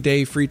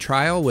 30-day free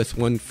trial with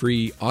one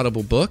free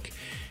Audible book.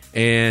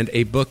 And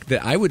a book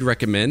that I would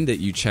recommend that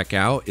you check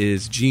out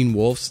is Gene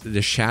Wolfe's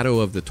The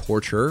Shadow of the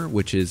Torturer,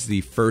 which is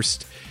the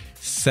first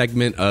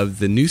segment of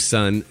the New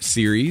Sun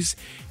series.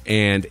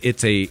 And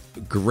it's a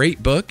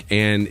great book,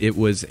 and it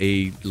was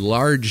a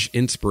large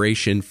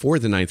inspiration for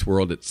the Ninth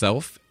World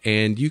itself.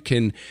 And you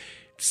can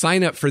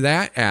sign up for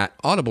that at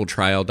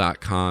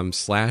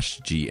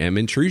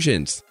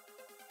audibletrial.com/GMintrusions.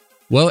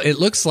 Well, it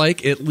looks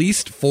like, at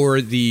least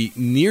for the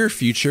near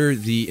future,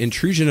 the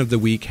intrusion of the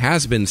week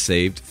has been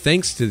saved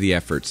thanks to the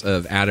efforts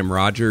of Adam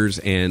Rogers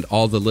and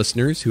all the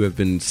listeners who have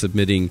been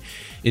submitting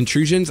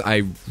intrusions.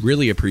 I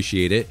really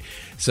appreciate it.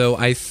 So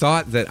I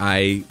thought that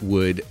I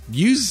would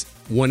use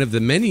one of the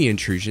many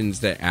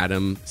intrusions that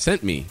Adam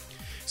sent me.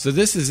 So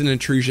this is an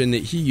intrusion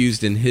that he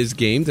used in his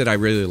game that I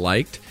really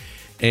liked.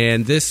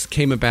 And this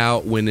came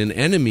about when an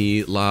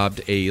enemy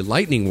lobbed a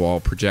lightning wall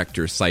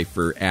projector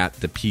cipher at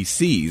the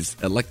PCs,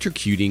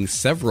 electrocuting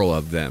several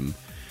of them.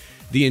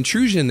 The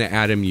intrusion that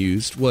Adam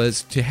used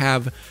was to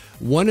have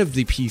one of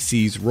the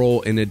PCs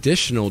roll an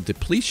additional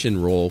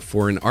depletion roll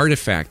for an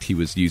artifact he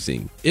was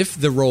using. If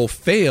the roll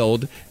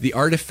failed, the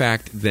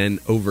artifact then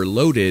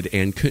overloaded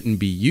and couldn't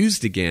be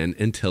used again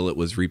until it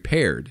was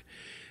repaired.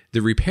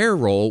 The repair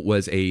roll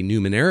was a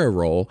Numenera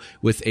roll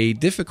with a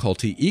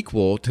difficulty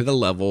equal to the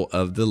level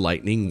of the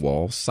lightning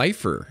wall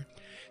cipher.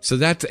 So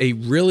that's a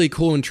really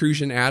cool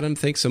intrusion, Adam.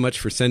 Thanks so much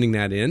for sending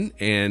that in.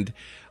 And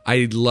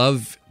I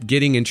love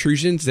getting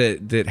intrusions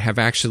that have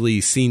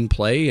actually seen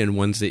play and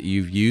ones that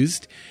you've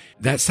used.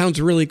 That sounds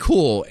really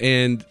cool.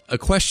 And a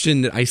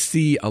question that I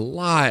see a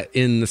lot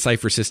in the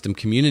cipher system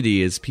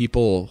community is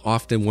people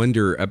often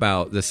wonder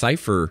about the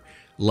cipher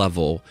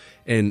level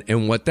and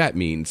what that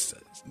means.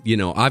 You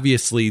know,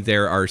 obviously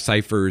there are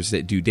ciphers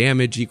that do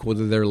damage equal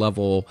to their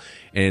level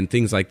and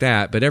things like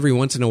that. But every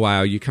once in a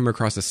while you come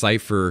across a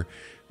cipher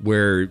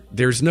where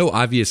there's no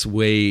obvious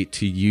way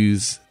to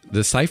use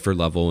the cipher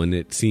level, and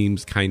it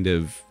seems kind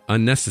of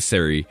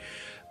unnecessary.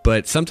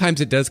 But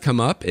sometimes it does come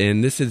up,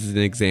 and this is an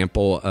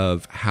example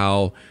of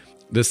how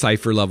the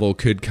cipher level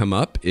could come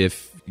up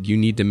if you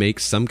need to make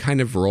some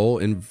kind of roll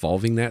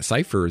involving that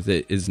cipher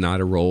that is not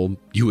a roll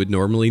you would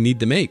normally need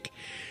to make.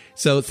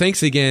 So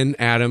thanks again,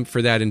 Adam,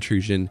 for that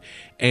intrusion.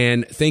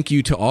 And thank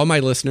you to all my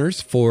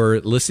listeners for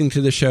listening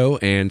to the show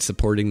and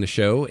supporting the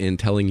show and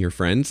telling your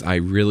friends. I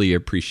really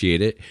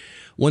appreciate it.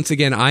 Once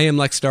again, I am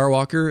Lex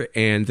Starwalker,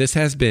 and this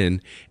has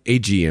been a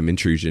GM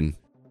Intrusion.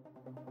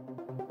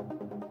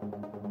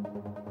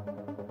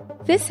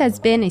 This has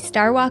been a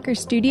Starwalker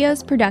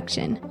Studios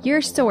production,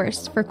 your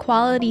source for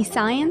quality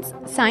science,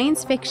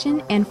 science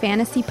fiction, and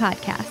fantasy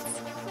podcasts.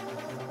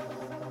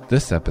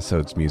 This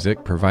episode's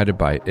music provided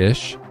by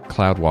Ish,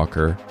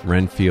 Cloudwalker,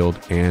 Renfield,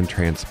 and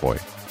Transboy.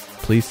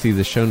 Please see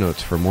the show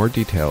notes for more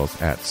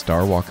details at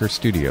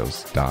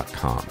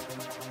starwalkerstudios.com.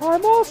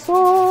 I'm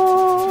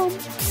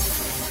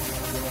awesome!